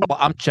saying.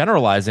 I'm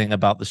generalizing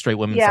about the straight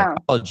women's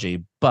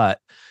psychology, but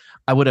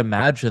I would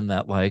imagine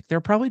that like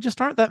there probably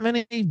just aren't that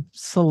many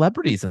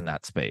celebrities in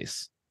that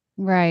space,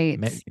 right? You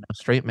know,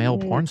 straight male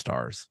porn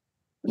stars.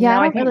 Yeah,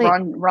 I think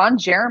Ron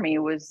Jeremy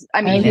was.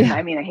 I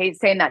mean, I hate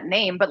saying that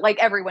name, but like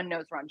everyone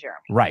knows Ron Jeremy,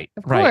 right?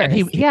 Right, and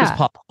he was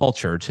pop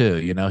culture too.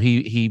 You know,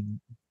 he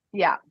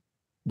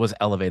was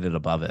elevated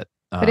above it.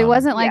 But it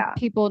wasn't like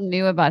people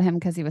knew about him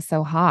because he was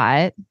so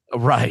hot.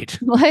 Right.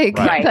 Like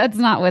that's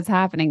not what's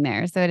happening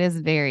there. So it is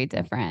very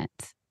different.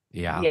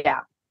 Yeah.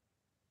 Yeah.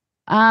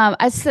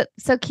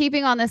 So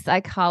keeping on this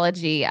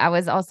psychology, I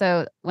was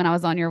also, when I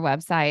was on your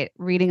website,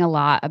 reading a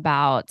lot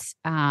about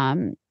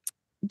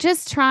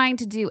just trying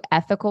to do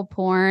ethical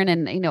porn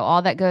and, you know,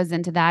 all that goes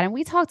into that. And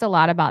we talked a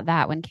lot about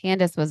that when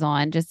Candace was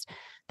on, just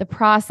the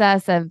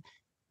process of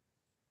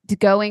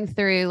going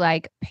through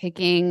like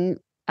picking,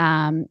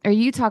 or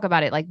you talk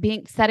about it, like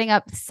setting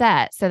up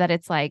set so that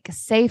it's like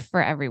safe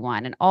for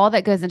everyone and all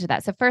that goes into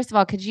that. So first of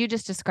all, could you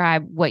just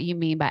describe what you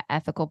mean by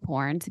ethical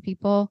porn to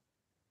people?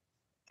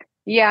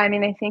 Yeah, I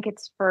mean, I think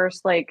it's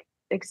first like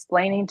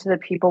explaining to the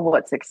people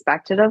what's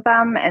expected of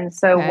them. And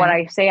so when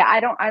I say I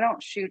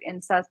don't shoot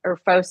incest or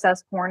faux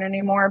cess porn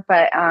anymore,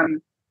 but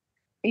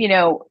you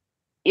know,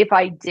 if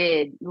I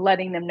did,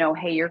 letting them know,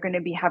 hey, you're going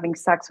to be having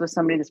sex with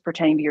somebody that's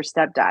pretending to be your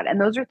stepdad.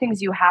 And those are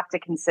things you have to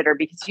consider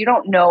because you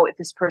don't know if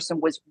this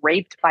person was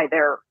raped by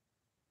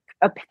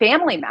a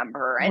family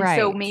member. And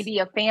so maybe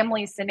a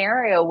family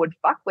scenario would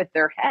fuck with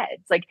their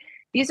heads. Like,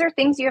 these are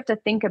things you have to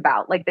think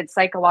about, like that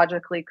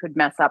psychologically could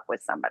mess up with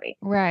somebody.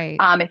 Right.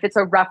 If it's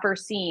a rougher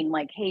scene,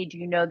 like, hey, do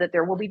you know that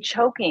there will be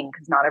choking?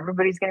 Because not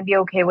everybody's going to be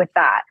okay with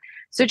that.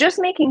 So just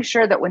making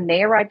sure that when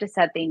they arrive to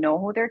set, they know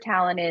who their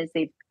talent is.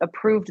 They've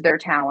approved their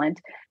talent.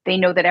 They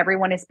know that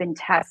everyone has been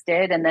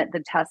tested and that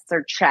the tests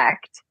are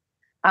checked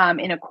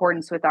in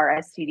accordance with our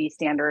STD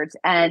standards,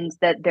 and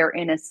that they're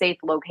in a safe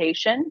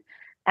location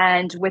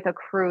and with a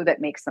crew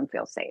that makes them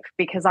feel safe.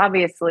 Because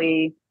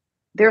obviously,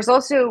 there's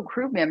also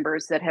crew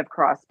members that have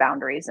crossed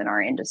boundaries in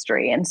our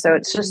industry. And so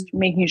it's just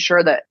making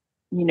sure that,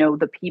 you know,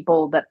 the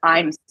people that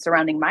I'm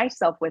surrounding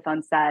myself with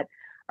on set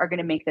are going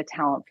to make the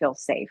talent feel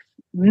safe,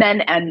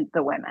 men and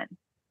the women.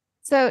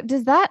 So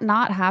does that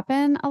not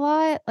happen a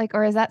lot? Like,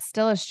 or is that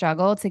still a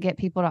struggle to get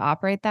people to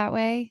operate that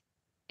way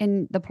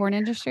in the porn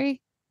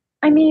industry?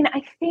 I mean,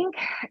 I think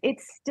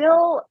it's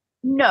still...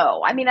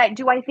 No, I mean, I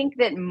think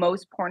that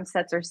most porn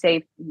sets are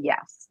safe.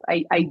 Yes,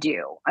 I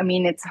do. I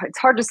mean, it's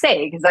hard to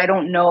say because I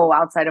don't know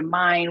outside of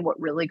mine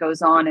what really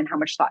goes on and how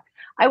much thought.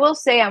 I will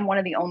say I'm one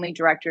of the only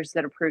directors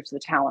that approves the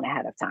talent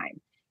ahead of time.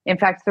 In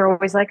fact, they're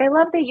always like, I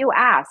love that you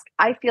ask.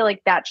 I feel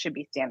like that should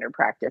be standard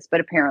practice,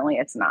 but apparently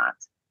it's not.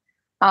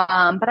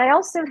 But I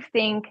also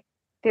think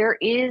there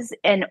is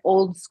an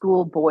old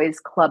school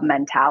boys club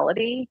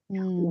mentality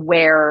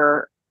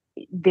where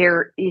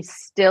there is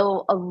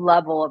still a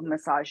level of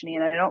misogyny.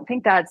 And I don't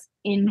think that's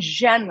in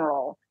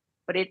general,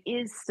 but it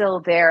is still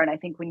there. And I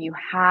think when you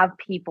have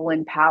people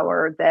in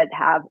power that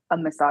have a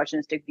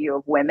misogynistic view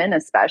of women,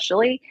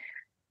 especially,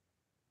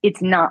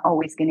 it's not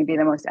always going to be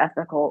the most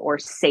ethical or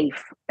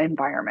safe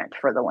environment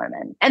for the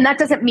women. And that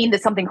doesn't mean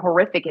that something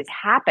horrific is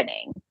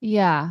happening.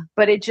 Yeah.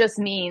 But it just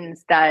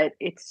means that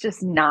it's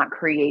just not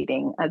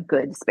creating a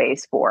good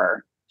space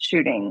for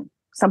shooting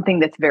something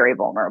that's very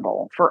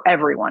vulnerable for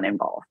everyone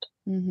involved.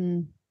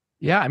 Mm-hmm.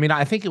 Yeah. I mean,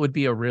 I think it would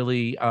be a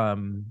really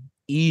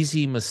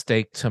easy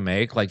mistake to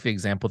make, like the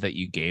example that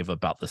you gave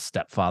about the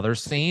stepfather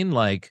scene.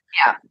 Like,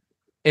 yeah,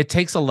 it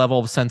takes a level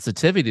of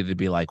sensitivity to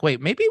be like,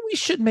 wait, maybe we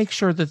should make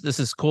sure that this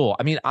is cool.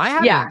 I mean, I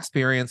had an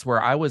experience where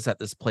I was at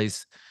this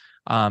place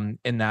in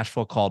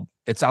Nashville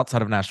it's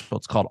outside of Nashville.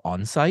 It's called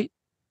On-Site.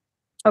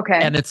 Okay.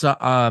 And it's a,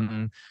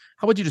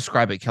 how would you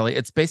describe it, Kelly?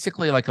 It's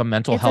basically like a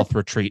mental health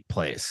retreat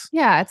place.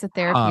 Yeah. It's a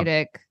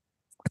therapeutic.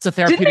 It's a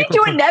therapeutic. Didn't they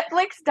do a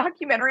Netflix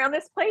documentary on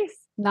this place?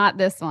 Not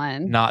this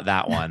one. Not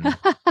that one.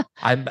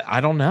 I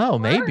don't know.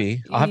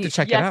 Maybe I'll have to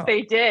check it out. Yes,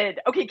 they did.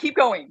 Okay, keep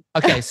going.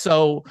 Okay,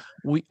 so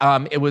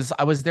I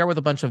was there with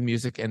a bunch of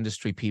music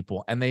industry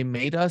people, and they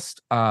made us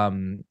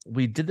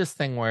we did this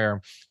thing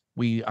where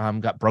we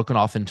got broken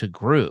off into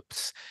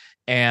groups,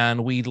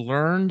 and we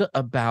learned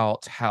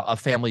about how a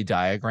family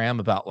diagram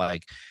about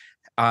like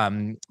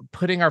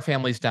putting our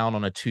families down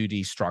on a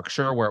 2D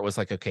structure where it was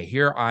like, okay,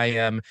 here I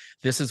am.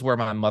 This is where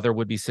my mother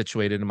would be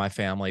situated in my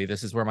family.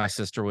 This is where my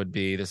sister would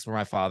be. This is where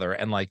my father.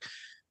 And like,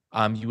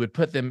 you would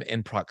put them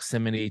in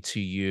proximity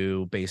to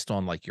you based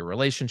on like your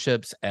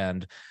relationships,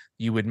 and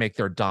you would make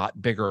their dot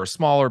bigger or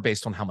smaller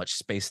based on how much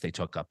space they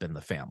took up in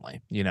the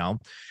family, you know?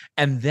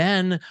 And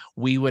then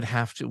we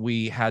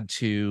had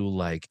to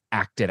like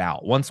act it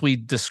out. Once we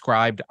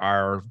described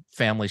our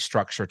family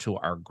structure to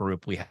our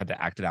group, we had to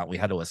act it out. We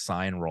had to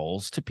assign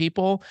roles to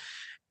people.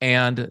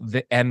 And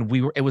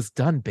it was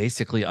done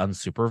basically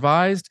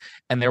unsupervised.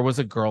 And there was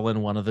a girl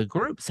in one of the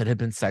groups that had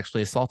been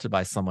sexually assaulted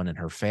by someone in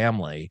her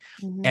family.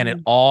 Mm-hmm. And it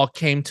all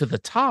came to the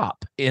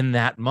top in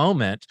that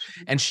moment.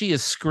 And she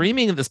is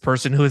screaming at this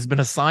person who has been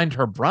assigned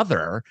her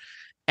brother,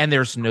 and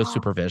there's no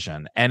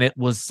supervision. And it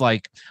was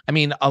like, I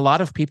mean, a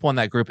lot of people in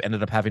that group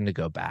ended up having to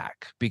go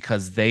back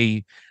because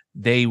they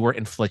were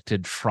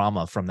inflicted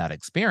trauma from that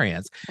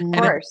experience. And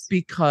it's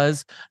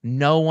because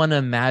no one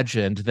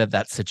imagined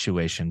that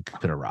situation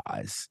could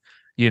arise,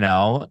 you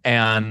know?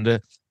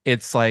 And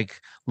it's like,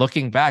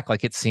 looking back,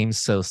 like it seems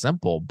so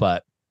simple,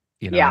 but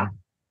you know,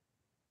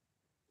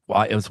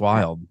 it was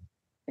wild.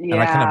 Yeah.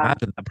 And I can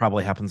imagine that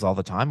probably happens all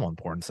the time on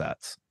porn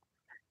sets.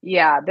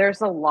 Yeah,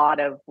 there's a lot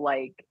of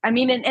like, I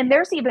mean, and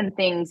there's even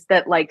things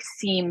that like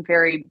seem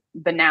very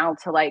banal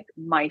to like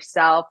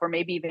myself or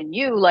maybe even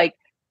you, like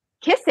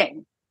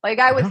kissing. Like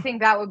I would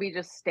think that would be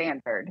just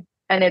standard,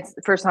 and it's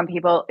for some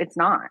people it's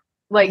not.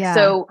 Like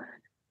so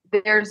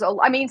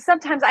I mean,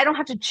 sometimes I don't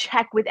have to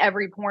check with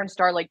every porn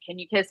star like, can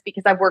you kiss?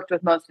 Because I've worked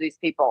with most of these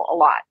people a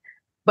lot.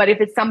 But if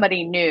it's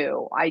somebody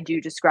new, I do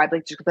describe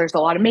like there's a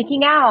lot of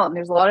making out and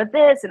there's a lot of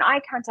this and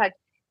eye contact.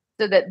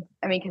 So that,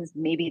 I mean, because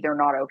maybe they're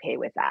not okay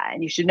with that,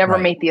 and you should never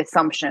make the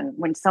assumption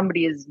when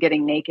somebody is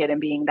getting naked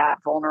and being that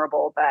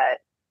vulnerable that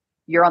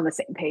you're on the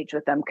same page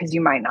with them, because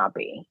you might not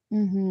be.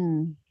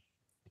 Mm-hmm.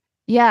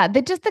 Yeah,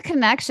 just the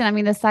connection. I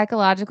mean, the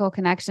psychological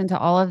connection to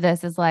all of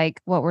this is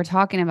like what we're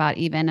talking about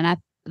even. And I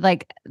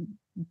like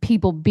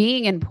people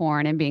being in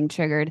porn and being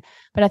triggered,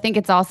 but I think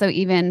it's also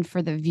even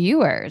for the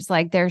viewers.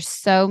 Like there's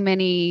so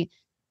many,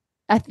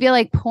 I feel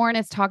like porn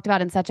is talked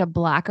about in such a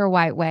black or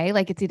white way.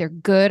 Like it's either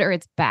good or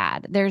it's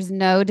bad. There's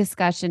no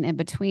discussion in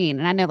between.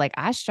 And I know like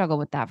I struggled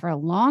with that for a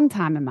long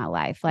time in my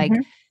life. Like,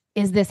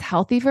 is this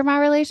healthy for my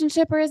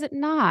relationship or is it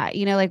not?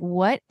 You know, like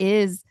what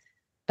is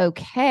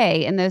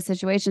okay in those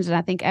situations? And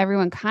I think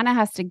everyone kind of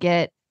has to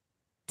get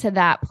to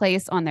that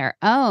place on their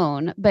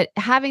own, but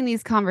having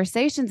these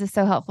conversations is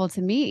so helpful to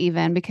me,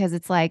 even because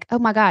it's like, oh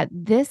my God,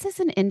 this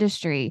is an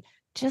industry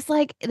just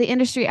like the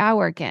industry I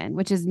work in,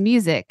 which is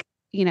music,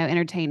 you know,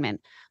 entertainment,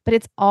 but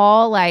it's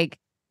all like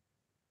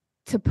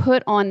to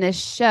put on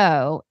this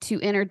show to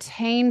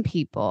entertain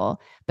people.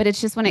 But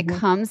it's just when it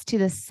comes to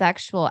the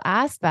sexual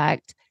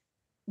aspect,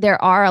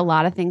 there are a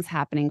lot of things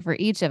happening for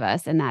each of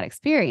us in that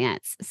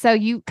experience. So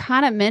you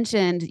kind of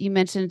mentioned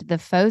the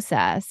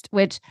FOCEST,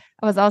 which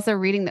I was also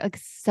reading like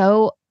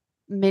so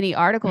many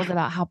articles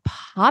about how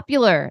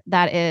popular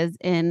that is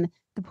in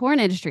the porn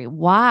industry.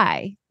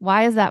 Why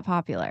is that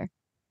popular?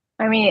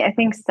 I mean, I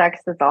think sex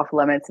that's off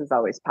limits is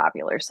always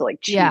popular. So like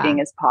cheating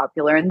is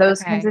popular and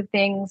those kinds of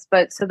things.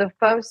 But so the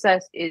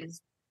FOCEST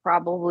is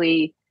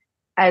probably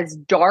as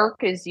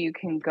dark as you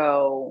can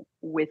go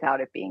without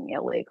it being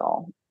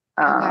illegal.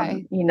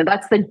 You know,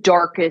 that's the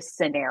darkest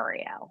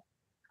scenario.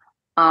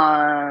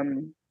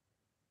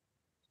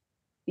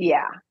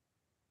 Yeah.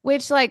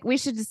 Which, like, we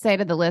should just say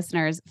to the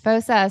listeners,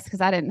 FOCEST,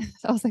 because I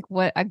was like,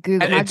 what? My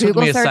Google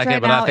search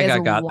right now is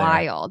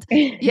wild.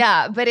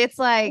 Yeah, but it's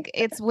like,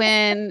 it's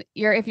when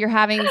if you're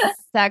having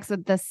sex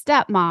with the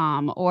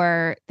stepmom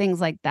or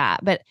things like that.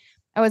 But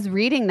I was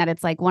reading that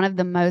it's like one of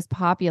the most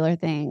popular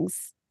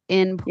things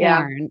in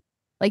porn. Yeah.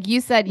 Like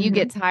you said, you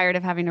get tired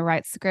of having to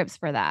write scripts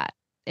for that.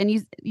 And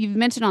you've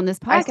mentioned on this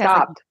podcast, I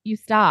stopped. like, you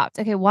stopped.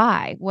 Okay.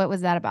 Why? What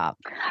was that about?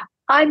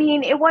 I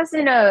mean, it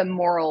wasn't a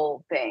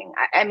moral thing.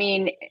 I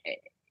mean,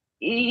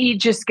 you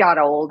just got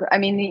old. I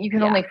mean, you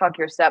can only fuck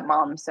your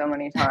stepmom so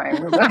many times.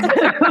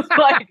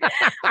 like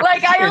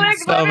I in like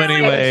so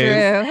many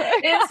ways.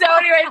 In so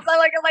many ways. So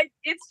like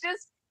it's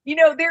just, you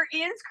know, there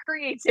is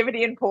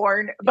creativity in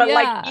porn, but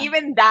like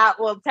even that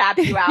will tap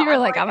you out. You're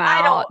like, I'm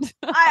out.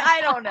 I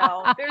don't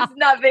know. There's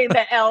nothing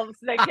else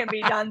that can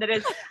be done that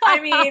is. I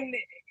mean,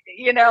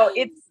 you know,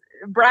 it's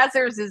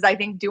Brazzers is I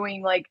think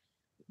doing like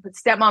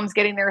stepmoms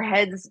getting their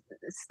heads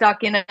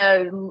stuck in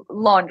a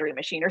laundry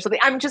machine or something.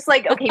 I'm just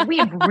like, okay,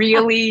 we've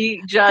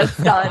really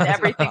just done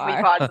everything we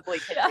possibly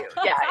can do.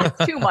 Yeah,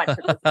 it's too much at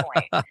this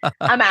point.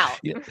 I'm out.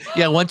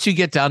 Yeah, once you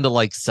get down to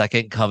like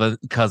second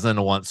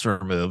cousin once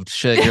removed,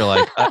 shit, you're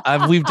like,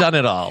 we've done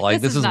it all.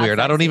 Like, this is weird.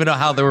 I don't even know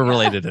how they were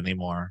related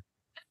anymore.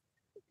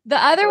 The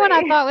other one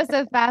I thought was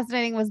so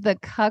fascinating was the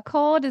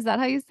cuckold. Is that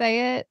how you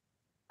say it?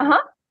 Uh-huh.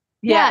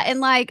 Yeah, and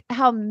like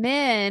how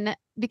men,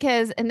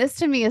 because, and this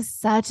to me is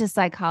such a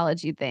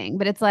psychology thing,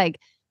 but it's like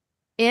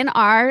in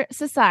our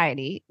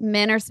society,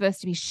 men are supposed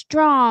to be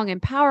strong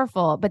and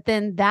powerful, but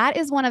then that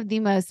is one of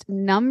the most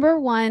number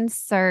one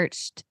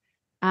searched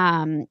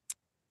porn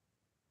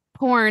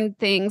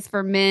things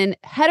for men,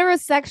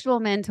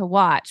 heterosexual men to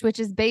watch,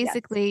 which is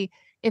basically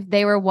if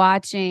they were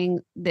watching,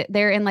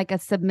 they're in like a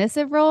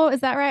submissive role.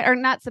 Is that right? Or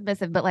not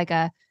submissive, but like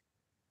I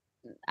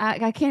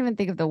can't even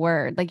think of the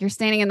word. Like you're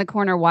standing in the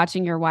corner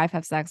watching your wife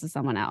have sex with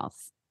someone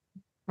else.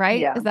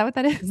 Right? Yeah. Is that what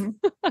that is?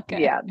 Mm-hmm.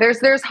 Okay. Yeah.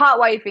 There's hot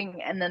wifing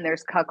and then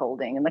there's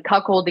cuckolding. And the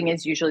cuckolding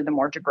is usually the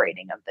more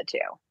degrading of the two.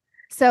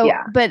 So,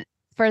 but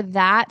for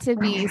that to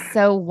be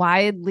so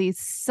widely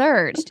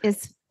searched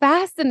is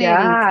fascinating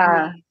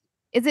to me.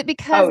 Is it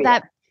because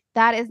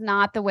that is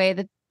not the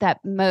way that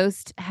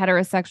most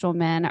heterosexual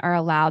men are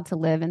allowed to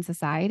live in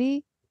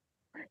society?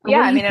 Or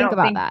what do you think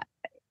about that?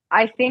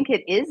 I think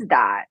it is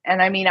that.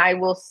 And I mean, I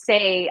will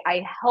say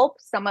I help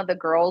some of the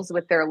girls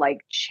with their like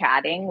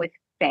chatting with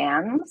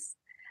fans.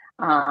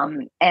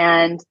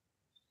 And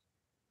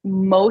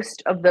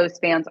most of those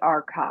fans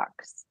are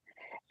cocks.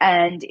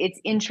 And it's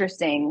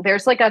interesting.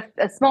 There's like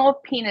a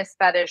small penis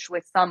fetish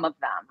with some of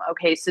them.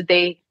 Okay. So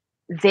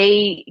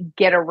they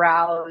get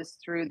aroused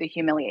through the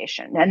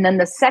humiliation. And then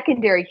the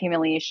secondary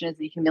humiliation is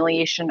the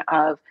humiliation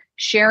of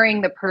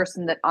sharing the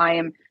person that I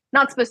am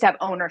not supposed to have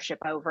ownership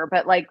over,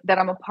 but like that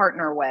I'm a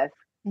partner with,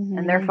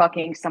 and they're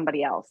fucking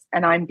somebody else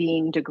and I'm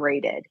being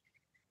degraded.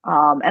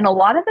 And a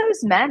lot of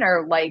those men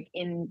are like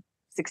in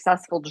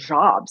successful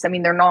jobs. I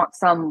mean, they're not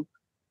some,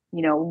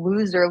 you know,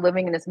 loser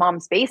living in his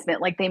mom's basement.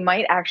 Like they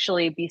might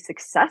actually be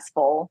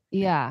successful.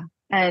 Yeah.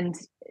 And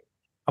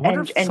I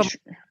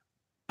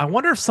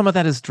wonder if some of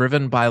that is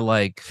driven by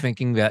like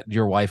thinking that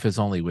your wife is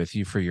only with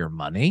you for your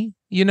money,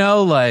 you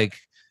know, like,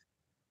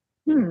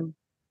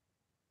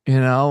 you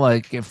know,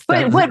 like if,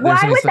 but why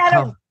would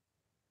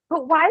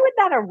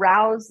that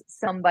arouse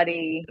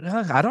somebody?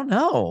 I don't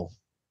know.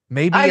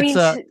 Maybe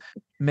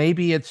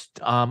maybe it's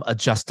a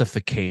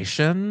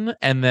justification,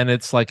 and then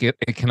it's like it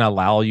can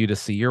allow you to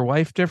see your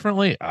wife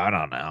differently. I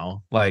don't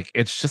know. Like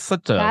it's just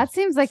such a that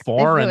seems like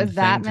foreign if it was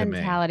that thing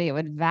mentality, it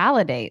would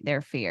validate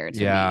their fear. To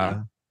me.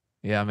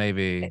 Yeah,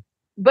 maybe.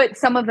 But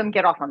some of them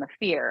get off on the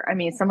fear. I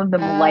mean, some of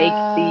them like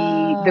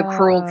the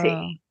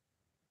cruelty.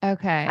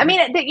 Okay. I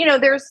mean, you know,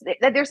 there's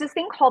this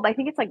thing called, I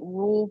think it's like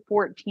Rule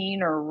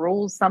 14 or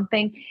Rule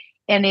something.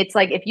 And it's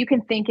like, if you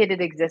can think it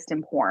exists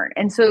in porn.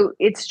 And so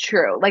it's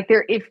true. Like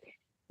if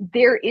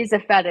there is a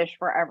fetish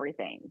for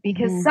everything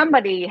because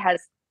somebody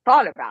has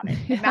thought about it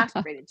and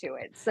masturbated to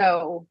it.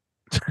 So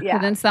yeah.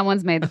 So then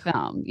someone's made the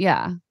film.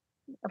 Yeah.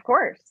 Of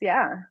course.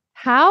 Yeah.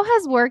 How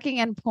has working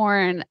in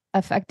porn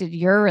affected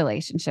your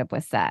relationship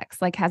with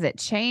sex? Like, has it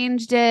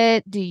changed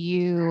it? Do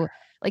you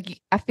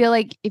like, I feel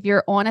like if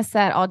you're on a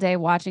set all day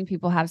watching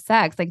people have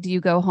sex, like, do you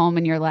go home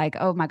and you're like,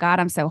 oh my God,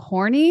 I'm so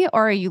horny?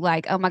 Or are you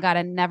like, oh my God,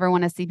 I never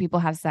want to see people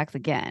have sex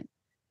again?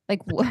 Like,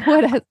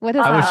 what is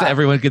I wish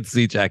everyone could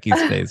see Jackie's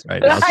face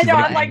right now. I know,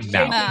 like, I'm like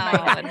shaking my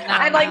head.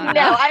 I'm like,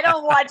 no, I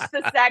don't watch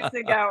the sex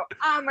and go,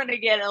 I'm going to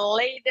get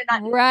laid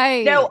tonight.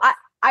 Right. No,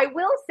 I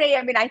will say,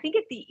 I mean, I think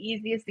the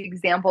easiest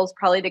example is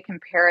probably to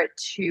compare it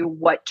to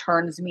what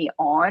turns me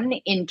on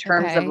in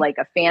terms of like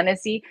a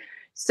fantasy.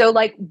 So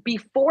like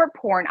before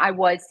porn, I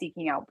was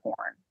seeking out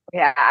porn.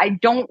 Yeah, I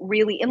don't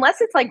really,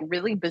 unless it's like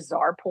really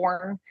bizarre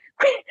porn,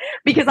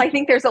 because I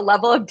think there's a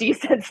level of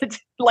desensitized,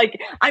 like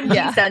I'm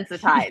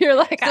desensitized. You're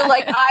like, so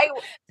like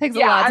takes a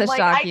lot to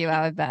shock you,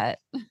 I would bet.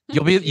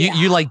 You'll be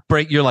you like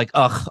break. You're like,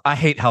 ugh, I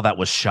hate how that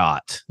was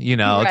shot. You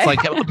know, it's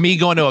like me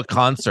going to a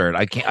concert.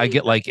 I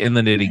get like in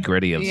the nitty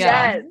gritty of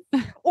stuff.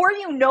 Or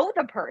you know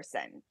the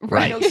person,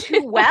 right? You know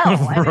too well,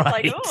 and it's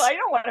like, oh, I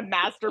don't want to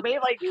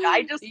masturbate. Like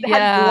I just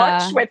had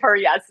lunch with her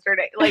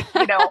yesterday. Like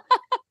you know,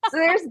 so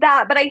there's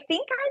that. But I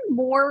think I'm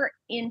more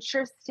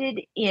interested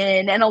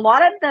in, and a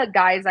lot of the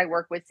guys I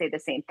work with say the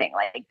same thing.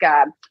 Like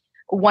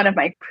one of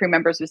my crew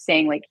members was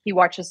saying, like, he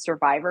watches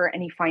Survivor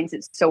and he finds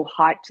it so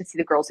hot to see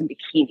the girls in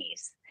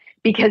bikinis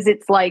because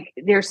it's like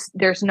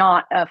there's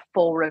not a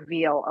full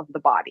reveal of the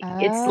body.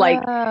 It's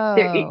like,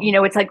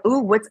 it's like, ooh,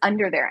 what's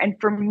under there? And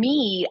for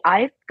me,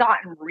 I've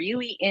gotten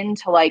really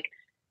into like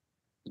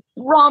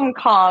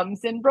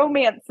rom-coms and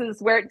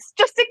romances where it's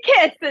just a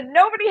kiss and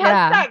nobody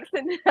has sex,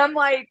 and I'm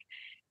like,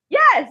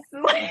 yes.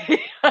 So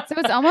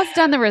it's almost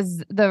done the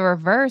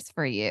reverse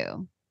for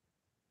you.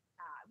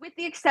 With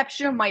the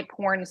exception of my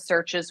porn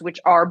searches, which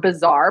are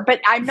bizarre,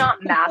 but I'm not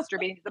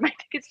masturbating to them. I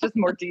think it's just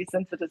more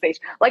desensitization.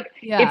 Like,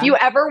 if you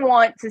ever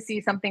want to see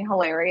something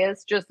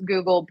hilarious, just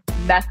Google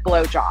meth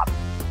blowjob.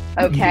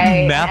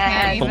 Okay.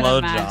 Meth blowjob.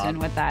 Imagine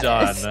what that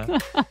is.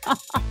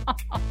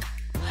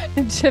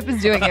 And Chip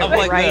is doing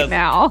it right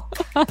now.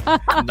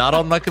 Not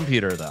on my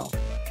computer, though.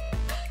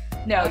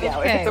 No,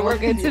 okay, we're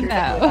good to know.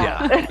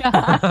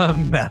 Yeah.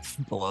 Meth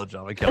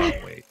blowjob. I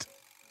cannot wait.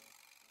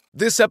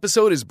 This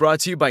episode is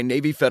brought to you by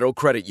Navy Federal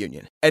Credit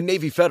Union. At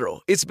Navy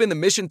Federal, it's been the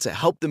mission to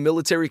help the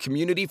military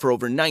community for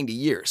over 90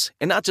 years.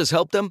 And not just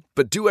help them,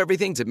 but do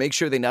everything to make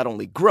sure they not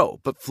only grow,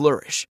 but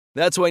flourish.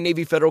 That's why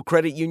Navy Federal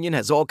Credit Union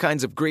has all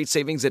kinds of great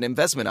savings and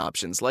investment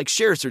options like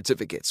share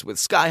certificates with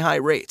sky-high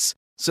rates.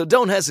 So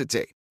don't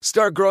hesitate.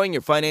 Start growing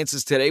your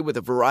finances today with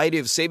a variety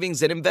of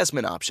savings and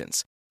investment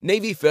options.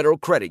 Navy Federal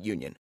Credit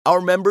Union. Our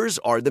members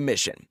are the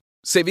mission.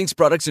 Savings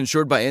products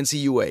insured by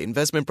NCUA.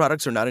 Investment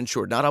products are not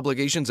insured, not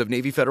obligations of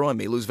Navy Federal and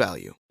may lose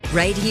value.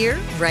 Right here,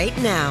 right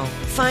now.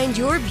 Find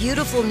your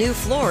beautiful new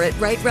floor at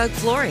Right Rug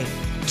Flooring.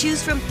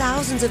 Choose from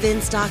thousands of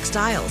in-stock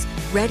styles,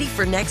 ready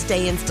for next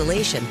day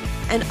installation,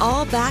 and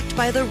all backed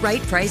by the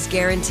right price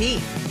guarantee.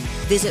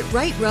 Visit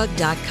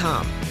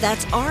rightrug.com.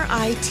 That's RITERUG.com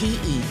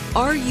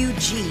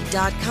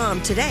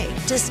today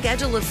to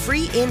schedule a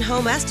free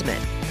in-home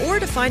estimate or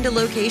to find a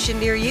location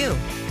near you.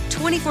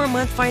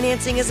 24-month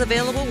financing is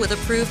available with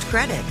approved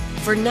credit.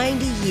 For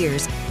 90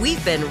 years,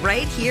 we've been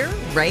right here,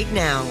 right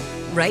now.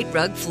 Right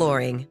Rug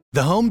Flooring.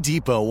 The Home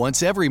Depot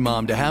wants every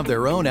mom to have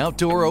their own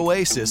outdoor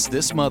oasis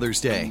this Mother's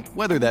Day,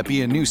 whether that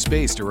be a new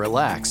space to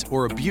relax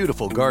or a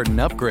beautiful garden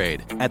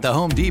upgrade. At the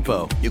Home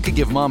Depot, you could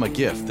give mom a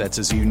gift that's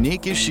as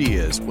unique as she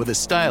is, with a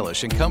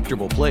stylish and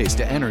comfortable place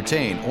to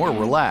entertain or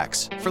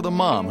relax for the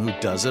mom who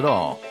does it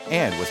all.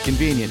 And with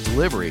convenient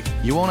delivery,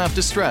 you won't have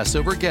to stress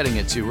over getting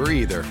it to her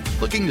either.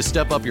 Looking to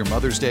step up your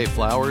Mother's Day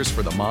flowers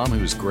for the mom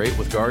who's great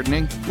with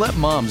gardening? Let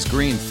Mom's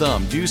Green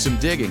Thumb do some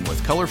digging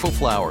with colorful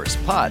flowers,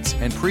 pots,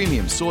 and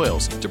premium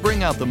soils to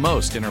bring out the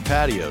most in her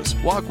patios,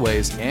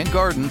 walkways, and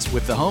gardens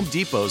with the Home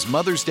Depot's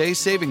Mother's Day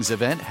Savings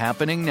Event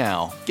happening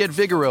now. Get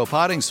Vigoro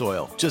potting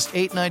soil, just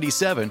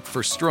 $8.97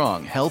 for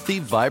strong, healthy,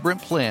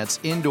 vibrant plants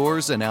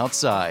indoors and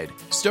outside.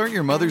 Start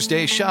your Mother's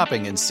Day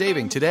shopping and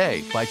saving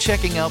today by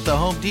checking out the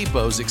Home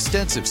Depot's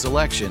extensive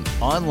selection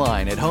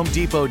online at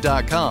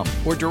HomeDepot.com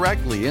or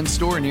directly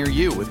in-store near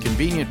you with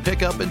convenient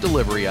pickup and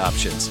delivery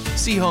options.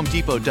 See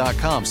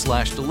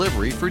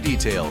HomeDepot.com/delivery for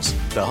details.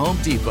 The Home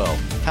Depot.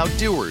 How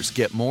doers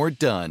get more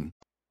done.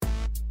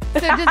 So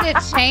does it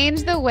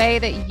change the way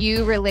that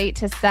you relate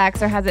to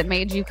sex, or has it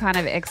made you kind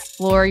of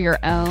explore your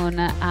own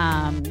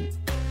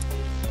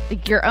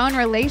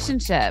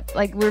relationship?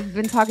 Like, we've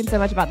been talking so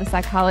much about the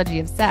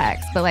psychology of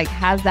sex, but like,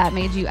 has that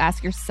made you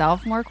ask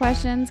yourself more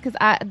questions? Because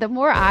the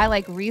more I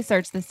like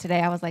researched this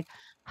today, I was like,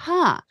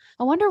 I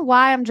wonder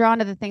why I'm drawn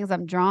to the things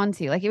I'm drawn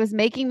to. Like, it was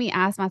making me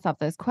ask myself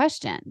those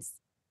questions.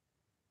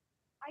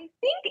 I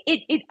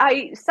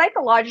think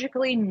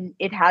psychologically,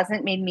 it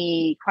hasn't made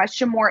me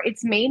question more.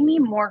 It's made me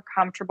more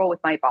comfortable with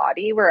my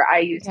body, where I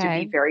used to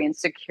be very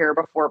insecure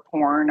before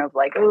porn of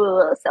like,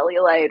 oh,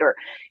 cellulite, or,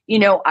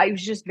 I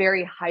was just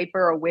very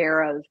hyper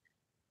aware of,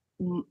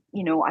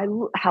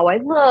 how I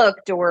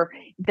looked, or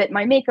that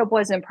my makeup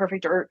wasn't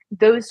perfect, or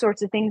those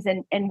sorts of things.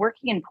 And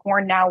working in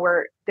porn now,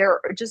 where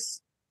it's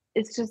just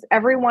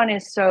everyone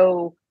is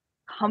so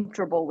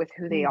comfortable with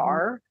who they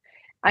are.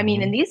 I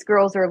mean, and these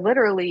girls are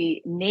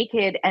literally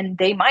naked and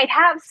they might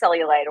have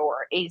cellulite or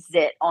a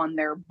zit on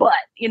their butt.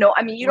 You don't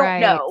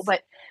know,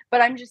 but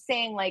I'm just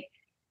saying, like,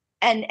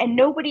 and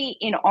nobody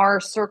in our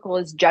circle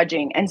is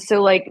judging. And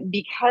so, like,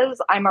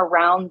 because I'm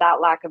around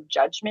that lack of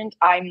judgment,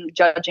 I'm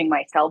judging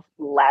myself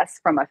less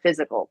from a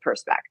physical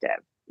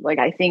perspective. Like,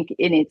 I think,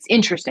 and it's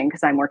interesting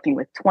because I'm working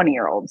with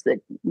 20-year-olds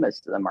that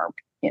most of them are,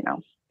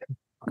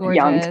 gorgeous,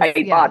 young,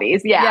 tight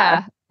bodies.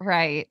 Yeah.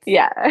 Right.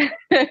 Yeah.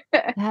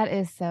 That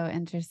is so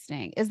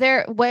interesting.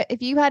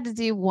 If you had to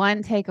do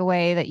one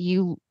takeaway that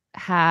you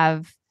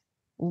have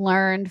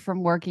learned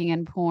from working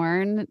in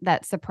porn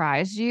that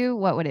surprised you,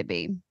 what would it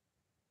be?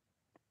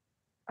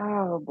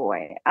 Oh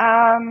boy.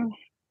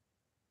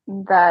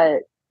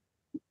 That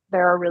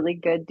there are really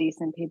good,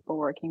 decent people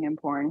working in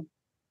porn.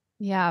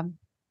 Yeah.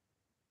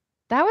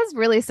 That was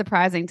really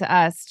surprising to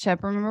us,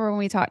 Chip. Remember when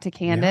we talked to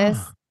Candace?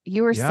 Yeah.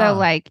 You were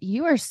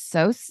you are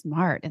so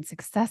smart and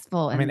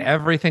successful. I mean,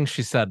 everything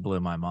she said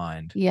blew my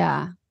mind.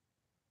 Yeah.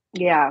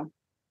 Yeah.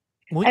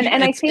 Well,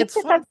 and I think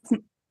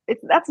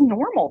that's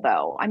normal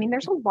though. I mean,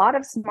 there's a lot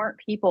of smart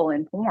people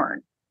in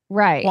porn.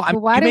 Right. Well, I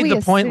mean, why you do made we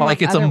the point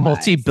like it's otherwise? a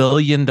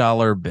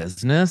multi-billion-dollar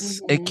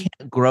business. It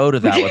can't grow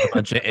to that with a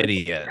bunch of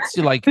idiots.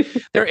 You're like,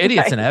 there are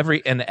idiots in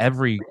every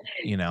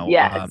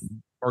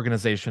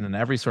organization and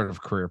every sort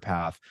of career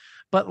path.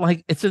 But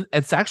like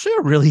it's actually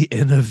a really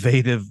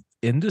innovative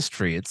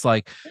industry. It's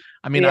like,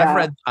 I mean,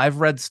 I've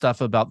read stuff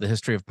about the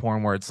history of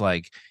porn where it's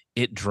like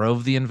it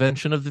drove the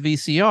invention of the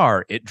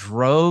VCR. It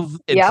drove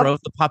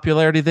the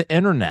popularity of the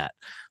internet.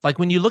 Like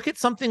when you look at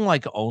something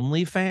like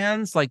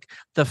OnlyFans, like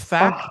the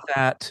fact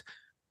that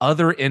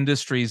other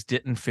industries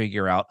didn't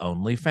figure out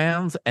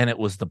OnlyFans and it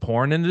was the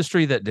porn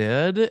industry that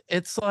did,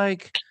 it's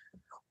like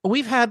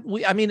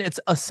I mean, it's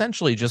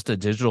essentially just a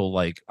digital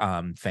like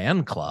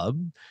fan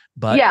club,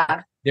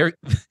 but they're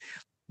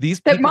these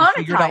people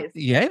figured out,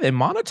 they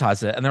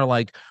monetize it and they're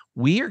like,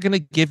 we are going to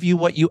give you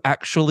what you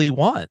actually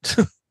want.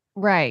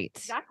 Right.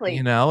 Exactly.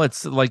 You know,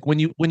 it's like when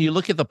you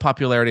look at the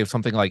popularity of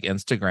something like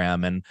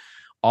Instagram and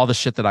all the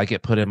shit that I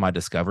get put in my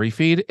discovery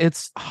feed,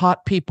 it's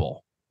hot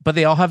people, but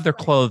they all have their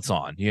clothes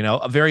on, you know,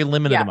 a very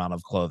limited amount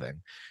of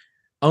clothing.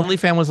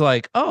 OnlyFans was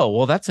like, oh,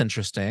 well, that's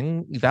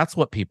interesting. That's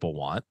what people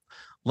want.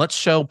 Let's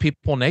show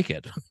people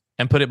naked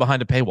and put it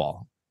behind a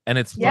paywall. And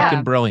it's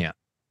fucking brilliant,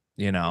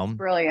 you know? It's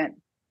brilliant.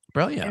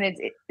 And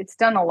it's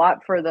done a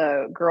lot for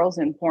the girls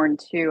in porn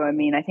too. I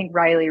mean, I think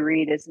Riley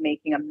Reid is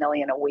making $1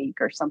 million a week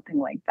or something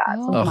like that.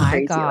 Oh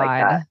my God.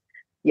 Like that.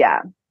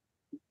 Yeah.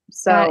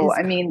 So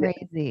I mean,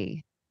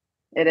 crazy.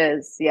 It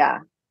is. Yeah.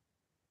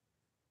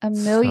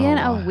 $1 million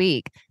a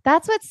week.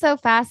 That's what's so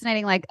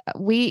fascinating. Like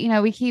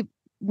we keep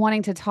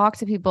wanting to talk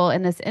to people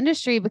in this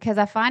industry because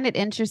I find it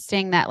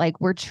interesting that like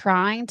we're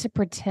trying to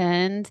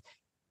pretend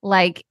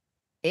like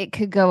it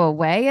could go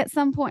away at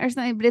some point or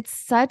something, but it's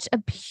such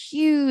a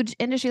huge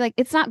industry. Like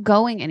it's not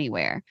going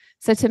anywhere.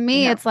 So to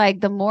me, it's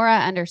like the more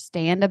I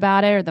understand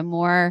about it or the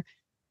more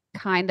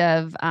kind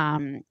of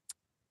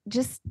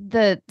just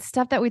the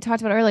stuff that we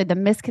talked about earlier, the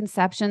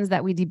misconceptions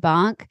that we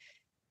debunk,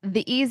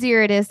 the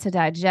easier it is to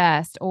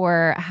digest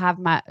or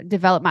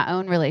develop my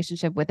own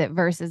relationship with it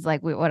versus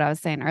like what I was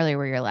saying earlier,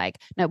 where you're like,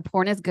 no,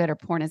 porn is good or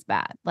porn is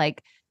bad.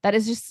 Like that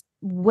is just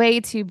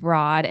way too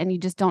broad. And you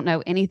just don't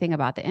know anything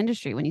about the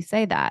industry when you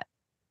say that.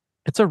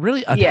 It's a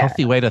really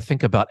unhealthy way to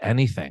think about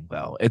anything,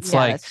 though. It's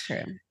like, that's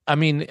true. I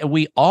mean,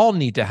 we all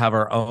need to have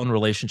our own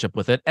relationship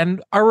with it.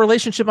 And our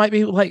relationship might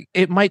be like,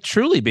 it might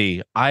truly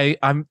be,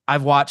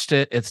 I've watched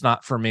it. It's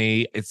not for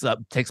me. It's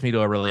takes me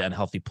to a really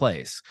unhealthy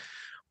place.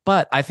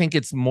 But I think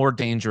it's more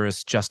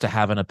dangerous just to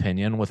have an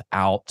opinion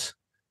without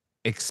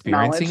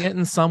experiencing it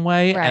in some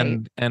way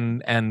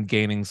and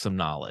gaining some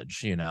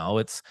knowledge. You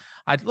know,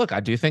 I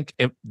do think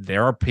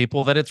there are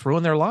people that it's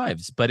ruined their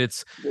lives, but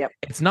it's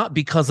not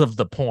because of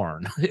the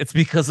porn. It's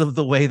because of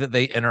the way that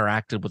they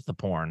interacted with the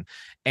porn.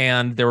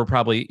 And there were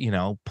probably, you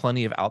know,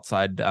 plenty of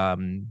outside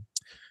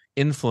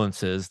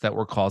influences that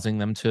were causing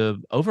them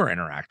to over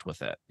interact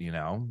with it, you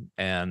know,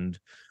 and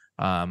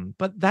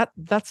but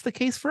that's the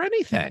case for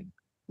anything.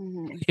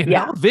 You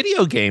know,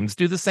 video games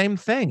do the same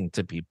thing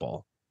to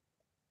people.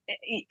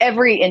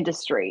 Every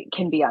industry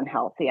can be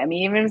unhealthy. I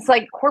mean, even it's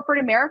like corporate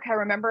America, I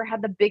remember,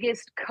 had the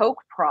biggest Coke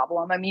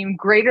problem. I mean,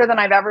 greater than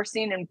I've ever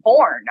seen in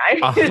porn.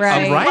 Right.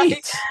 I'm like,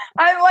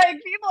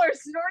 people are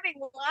snorting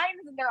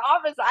lines in their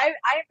office. I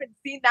haven't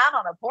seen that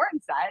on a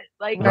porn set.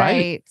 Like,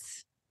 right.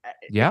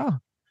 Yeah.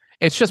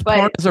 It's just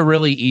porn is a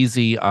really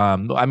easy, I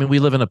mean, we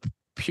live in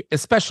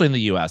especially in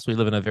the US, we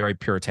live in a very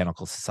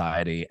puritanical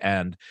society,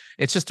 and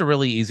it's just a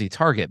really easy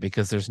target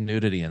because there's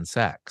nudity and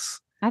sex.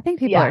 I think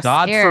people are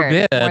God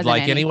scared forbid,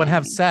 like anyone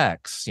have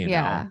sex, you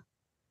know?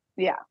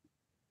 Yeah.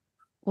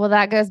 Well,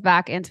 that goes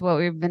back into what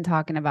we've been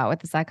talking about with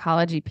the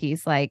psychology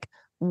piece, like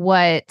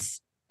what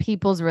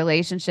people's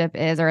relationship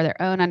is or their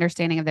own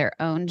understanding of their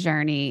own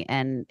journey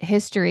and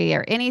history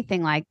or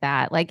anything like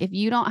that. Like if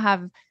you don't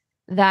have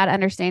that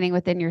understanding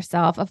within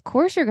yourself, of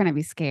course you're going to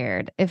be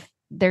scared if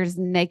there's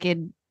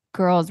naked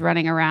girls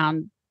running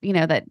around, you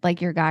know, that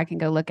like your guy can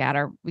go look at,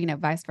 or, you know,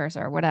 vice versa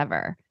or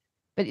whatever.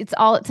 But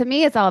to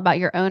me, it's all about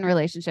your own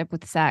relationship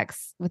with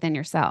sex within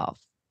yourself.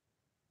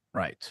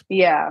 Right.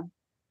 Yeah.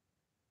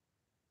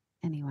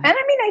 Anyway. And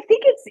I mean, I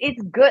think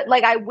it's good.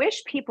 Like, I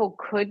wish people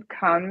could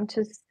come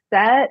to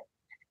set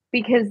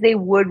because they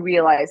would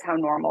realize how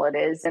normal it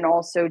is and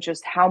also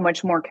just how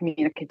much more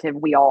communicative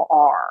we all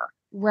are.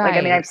 Right. Like,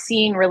 I mean, I've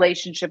seen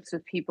relationships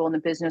with people in the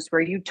business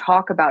where you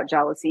talk about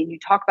jealousy and you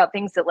talk about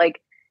things that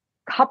like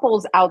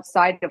couples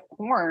outside of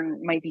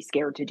porn might be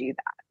scared to do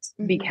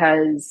that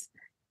because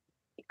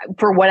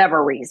for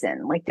whatever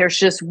reason, like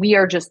we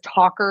are just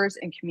talkers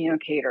and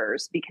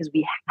communicators because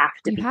we have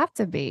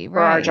to be for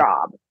our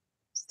job.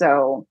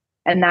 So,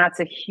 and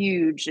that's a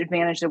huge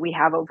advantage that we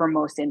have over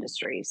most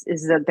industries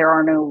is that there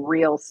are no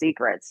real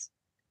secrets.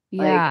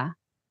 Yeah. Like,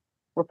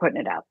 we're putting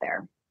it out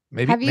there.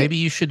 Maybe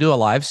you should do a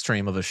live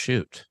stream of a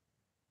shoot.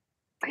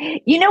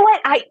 You know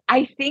what?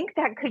 I think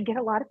that could get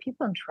a lot of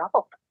people in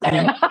trouble.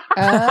 No.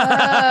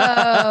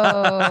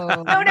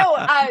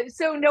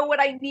 What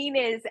I mean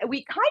is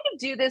we kind of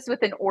do this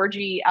with an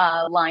orgy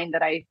line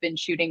that I've been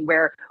shooting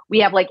where we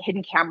have like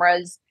hidden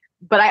cameras,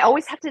 but I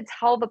always have to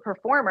tell the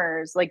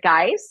performers, like,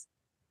 guys,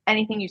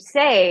 anything you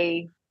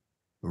say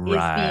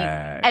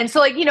right. And so,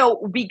 like,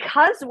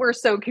 because we're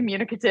so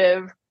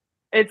communicative,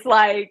 it's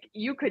like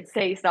you could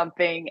say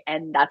something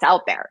and that's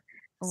out there.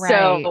 Right.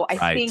 So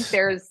I think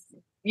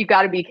you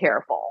got to be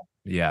careful.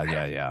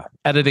 Yeah.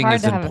 Editing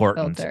is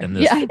important in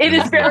this. Yeah, it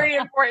is very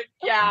important.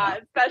 Yeah,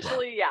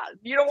 especially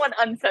you don't want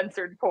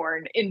uncensored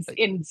porn in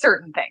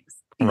certain things.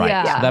 Right.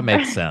 Yeah. So that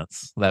makes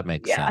sense.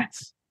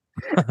 Sense.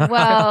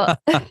 Well,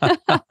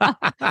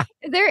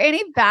 is there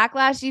any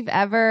backlash you've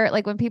ever,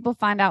 like, when people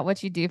find out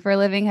what you do for a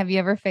living, have you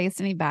ever faced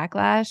any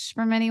backlash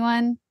from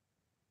anyone?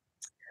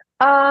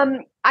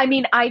 I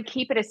mean, I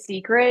keep it a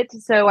secret.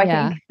 So I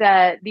think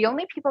that the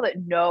only people that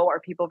know are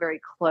people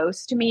very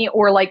close to me,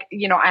 or like,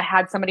 I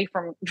had somebody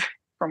from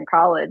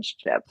college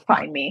to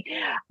find me,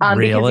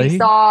 really? Because he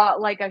saw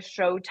like a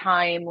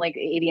Showtime, like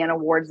AVN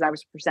Awards, and I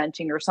was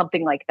presenting or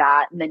something like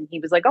that. And then he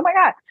was like, oh my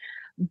God.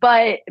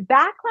 But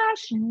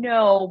backlash,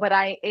 no, but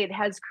it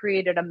has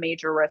created a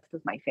major rift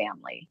with my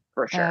family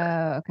for sure.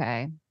 Oh,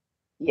 okay.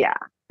 Yeah.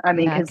 I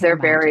mean, because they're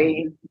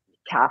very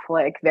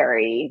Catholic,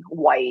 very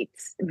white,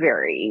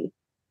 very,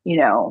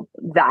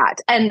 that.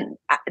 And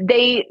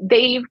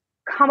they've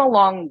come a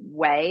long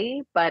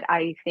way, but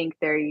I think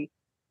they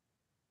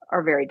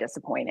are very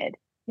disappointed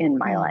in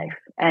my life.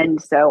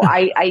 And so but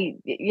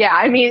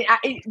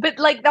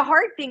like the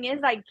hard thing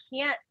is I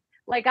can't,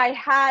 like I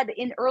had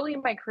early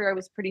in my career, I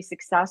was pretty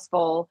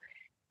successful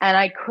and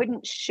I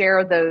couldn't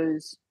share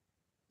those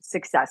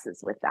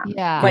successes with them.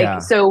 Yeah.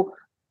 So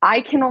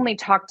I can only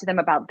talk to them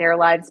about their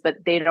lives, but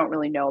they don't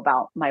really know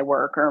about my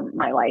work or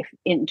my life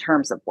in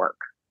terms of work.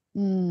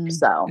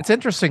 So it's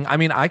interesting. I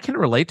mean, I can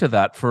relate to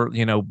that for,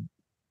 in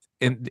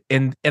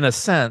a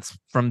sense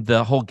from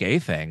the whole gay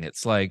thing.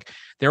 It's like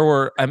there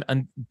were,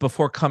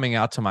 before coming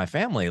out to my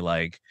family,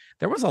 like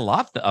there was a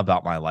lot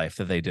about my life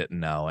that they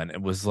didn't know. And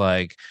it was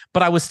like,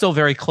 but I was still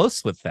very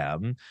close with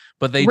them,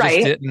 but they just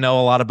didn't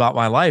know a lot about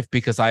my life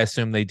because I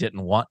assumed they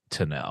didn't want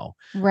to know.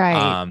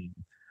 Right.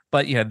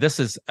 But this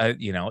is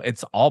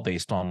it's all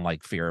based on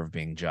like fear of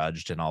being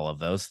judged and all of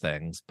those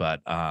things.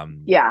 But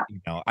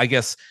I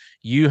guess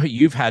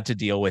you've had to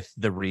deal with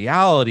the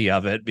reality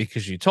of it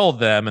because you told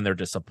them and they're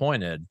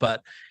disappointed.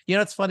 But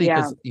it's funny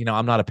because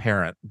I'm not a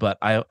parent, but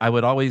I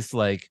would always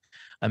like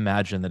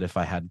imagine that if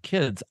I had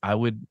kids, I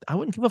wouldn't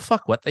give a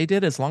fuck what they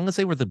did as long as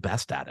they were the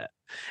best at it.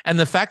 And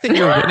the fact that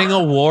you're winning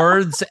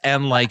awards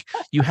and like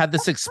you had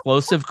this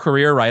explosive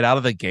career right out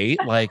of the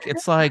gate, like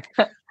it's like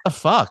the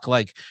fuck,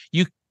 like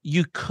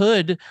you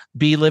could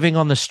be living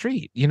on the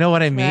street. You know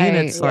what I mean?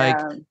 Right, it's like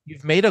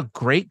you've made a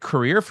great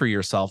career for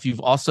yourself.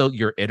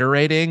 You're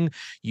iterating.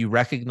 You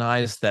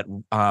recognize that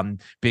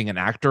being an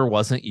actor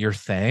wasn't your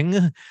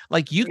thing.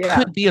 Like you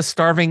could be a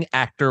starving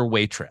actor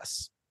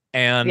waitress.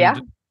 And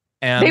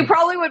they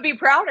probably would be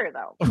prouder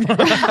though.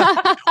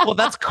 Well,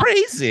 that's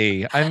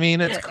crazy. I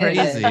mean, it's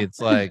crazy. It's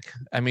like,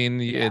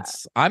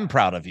 I'm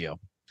proud of you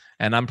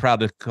and I'm proud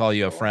to call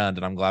you a friend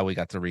and I'm glad we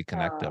got to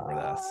reconnect over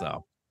this.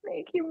 So.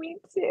 Thank you, me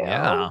too.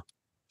 Yeah.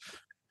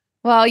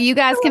 Well, you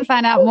guys can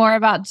find out more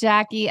about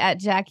Jackie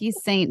at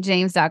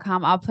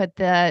JackieSt.James.com. I'll put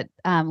the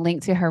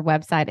link to her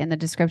website in the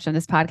description of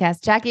this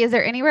podcast. Jackie, is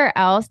there anywhere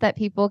else that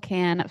people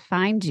can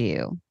find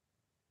you?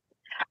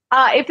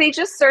 If they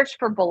just search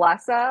for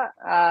Bellesa,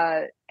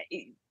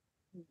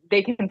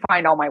 they can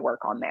find all my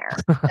work on there.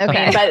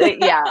 Okay. But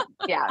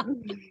yeah.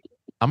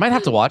 I might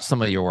have to watch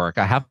some of your work.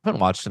 I haven't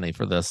watched any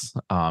for this,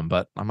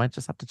 but I might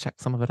just have to check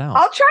some of it out.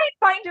 I'll try and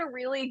find a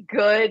really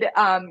good,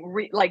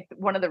 like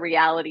one of the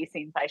reality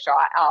scenes I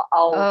shot.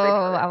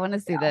 I want to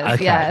see this.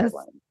 Okay. Yes.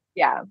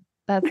 Yeah.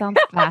 That sounds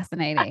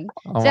fascinating.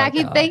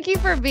 Jackie, thank you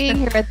for being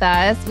here with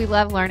us. We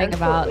love learning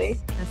about this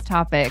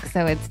topic.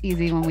 So it's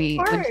easy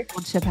when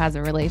Chip has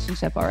a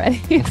relationship already.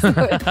 So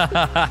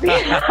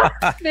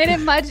it's made it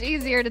much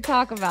easier to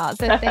talk about.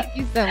 So thank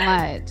you so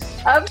much.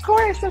 Of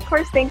course.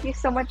 Thank you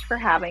so much for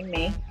having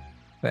me.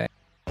 Thanks.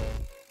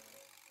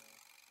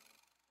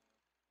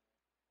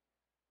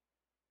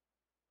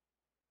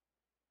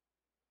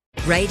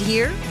 Right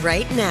here,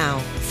 right now.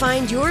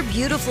 Find your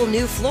beautiful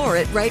new floor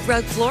at Right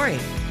Rug Flooring.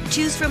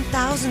 Choose from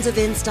thousands of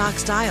in-stock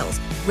styles,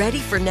 ready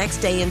for next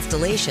day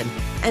installation,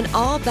 and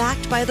all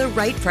backed by the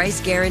right price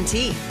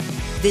guarantee.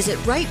 Visit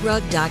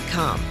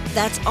rightrug.com.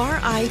 That's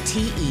RITERUG.com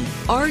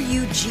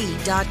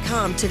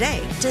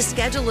today to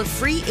schedule a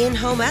free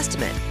in-home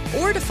estimate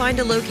or to find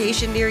a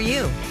location near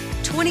you.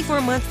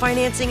 24-month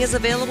financing is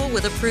available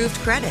with approved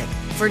credit.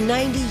 For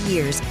 90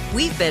 years,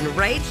 we've been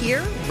right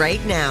here,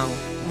 right now.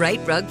 Right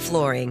Rug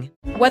Flooring.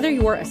 Whether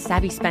you're a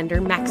savvy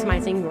spender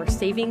maximizing your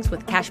savings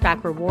with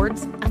cashback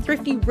rewards, a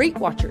thrifty rate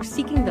watcher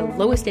seeking the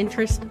lowest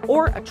interest,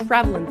 or a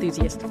travel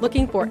enthusiast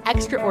looking for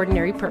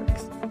extraordinary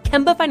perks,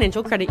 Kemba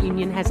Financial Credit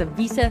Union has a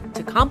visa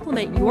to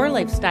complement your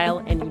lifestyle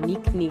and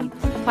unique needs.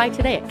 Apply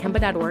today at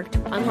Kemba.org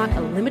to unlock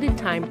a limited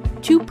time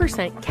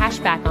 2% cash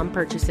back on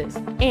purchases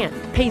and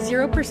pay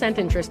 0%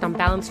 interest on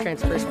balance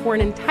transfers for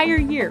an entire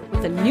year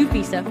with a new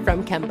visa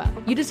from Kemba.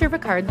 You deserve a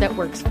card that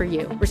works for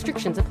you.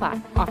 Restrictions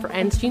apply. Offer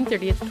ends June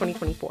 30th,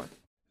 2024.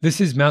 This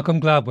is Malcolm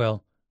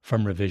Gladwell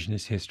from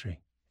Revisionist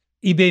History.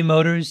 eBay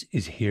Motors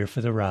is here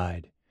for the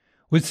ride.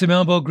 With some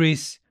elbow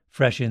grease,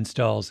 fresh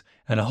installs,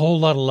 and a whole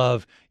lot of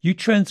love, you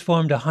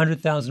transformed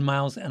 100,000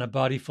 miles and a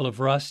body full of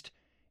rust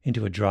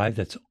into a drive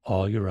that's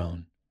all your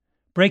own.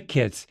 Brake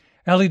kits,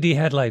 LED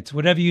headlights,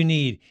 whatever you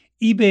need,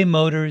 eBay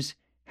Motors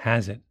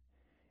has it.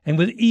 And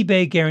with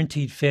eBay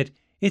Guaranteed Fit,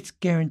 it's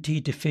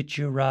guaranteed to fit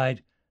your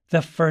ride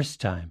the first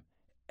time,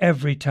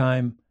 every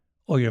time,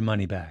 or your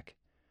money back.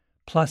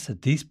 Plus,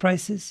 at these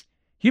prices,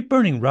 you're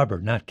burning rubber,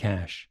 not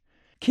cash.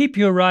 Keep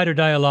your ride or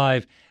die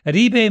alive at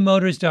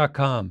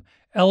ebaymotors.com.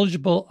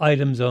 Eligible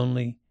items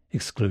only.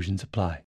 Exclusions apply.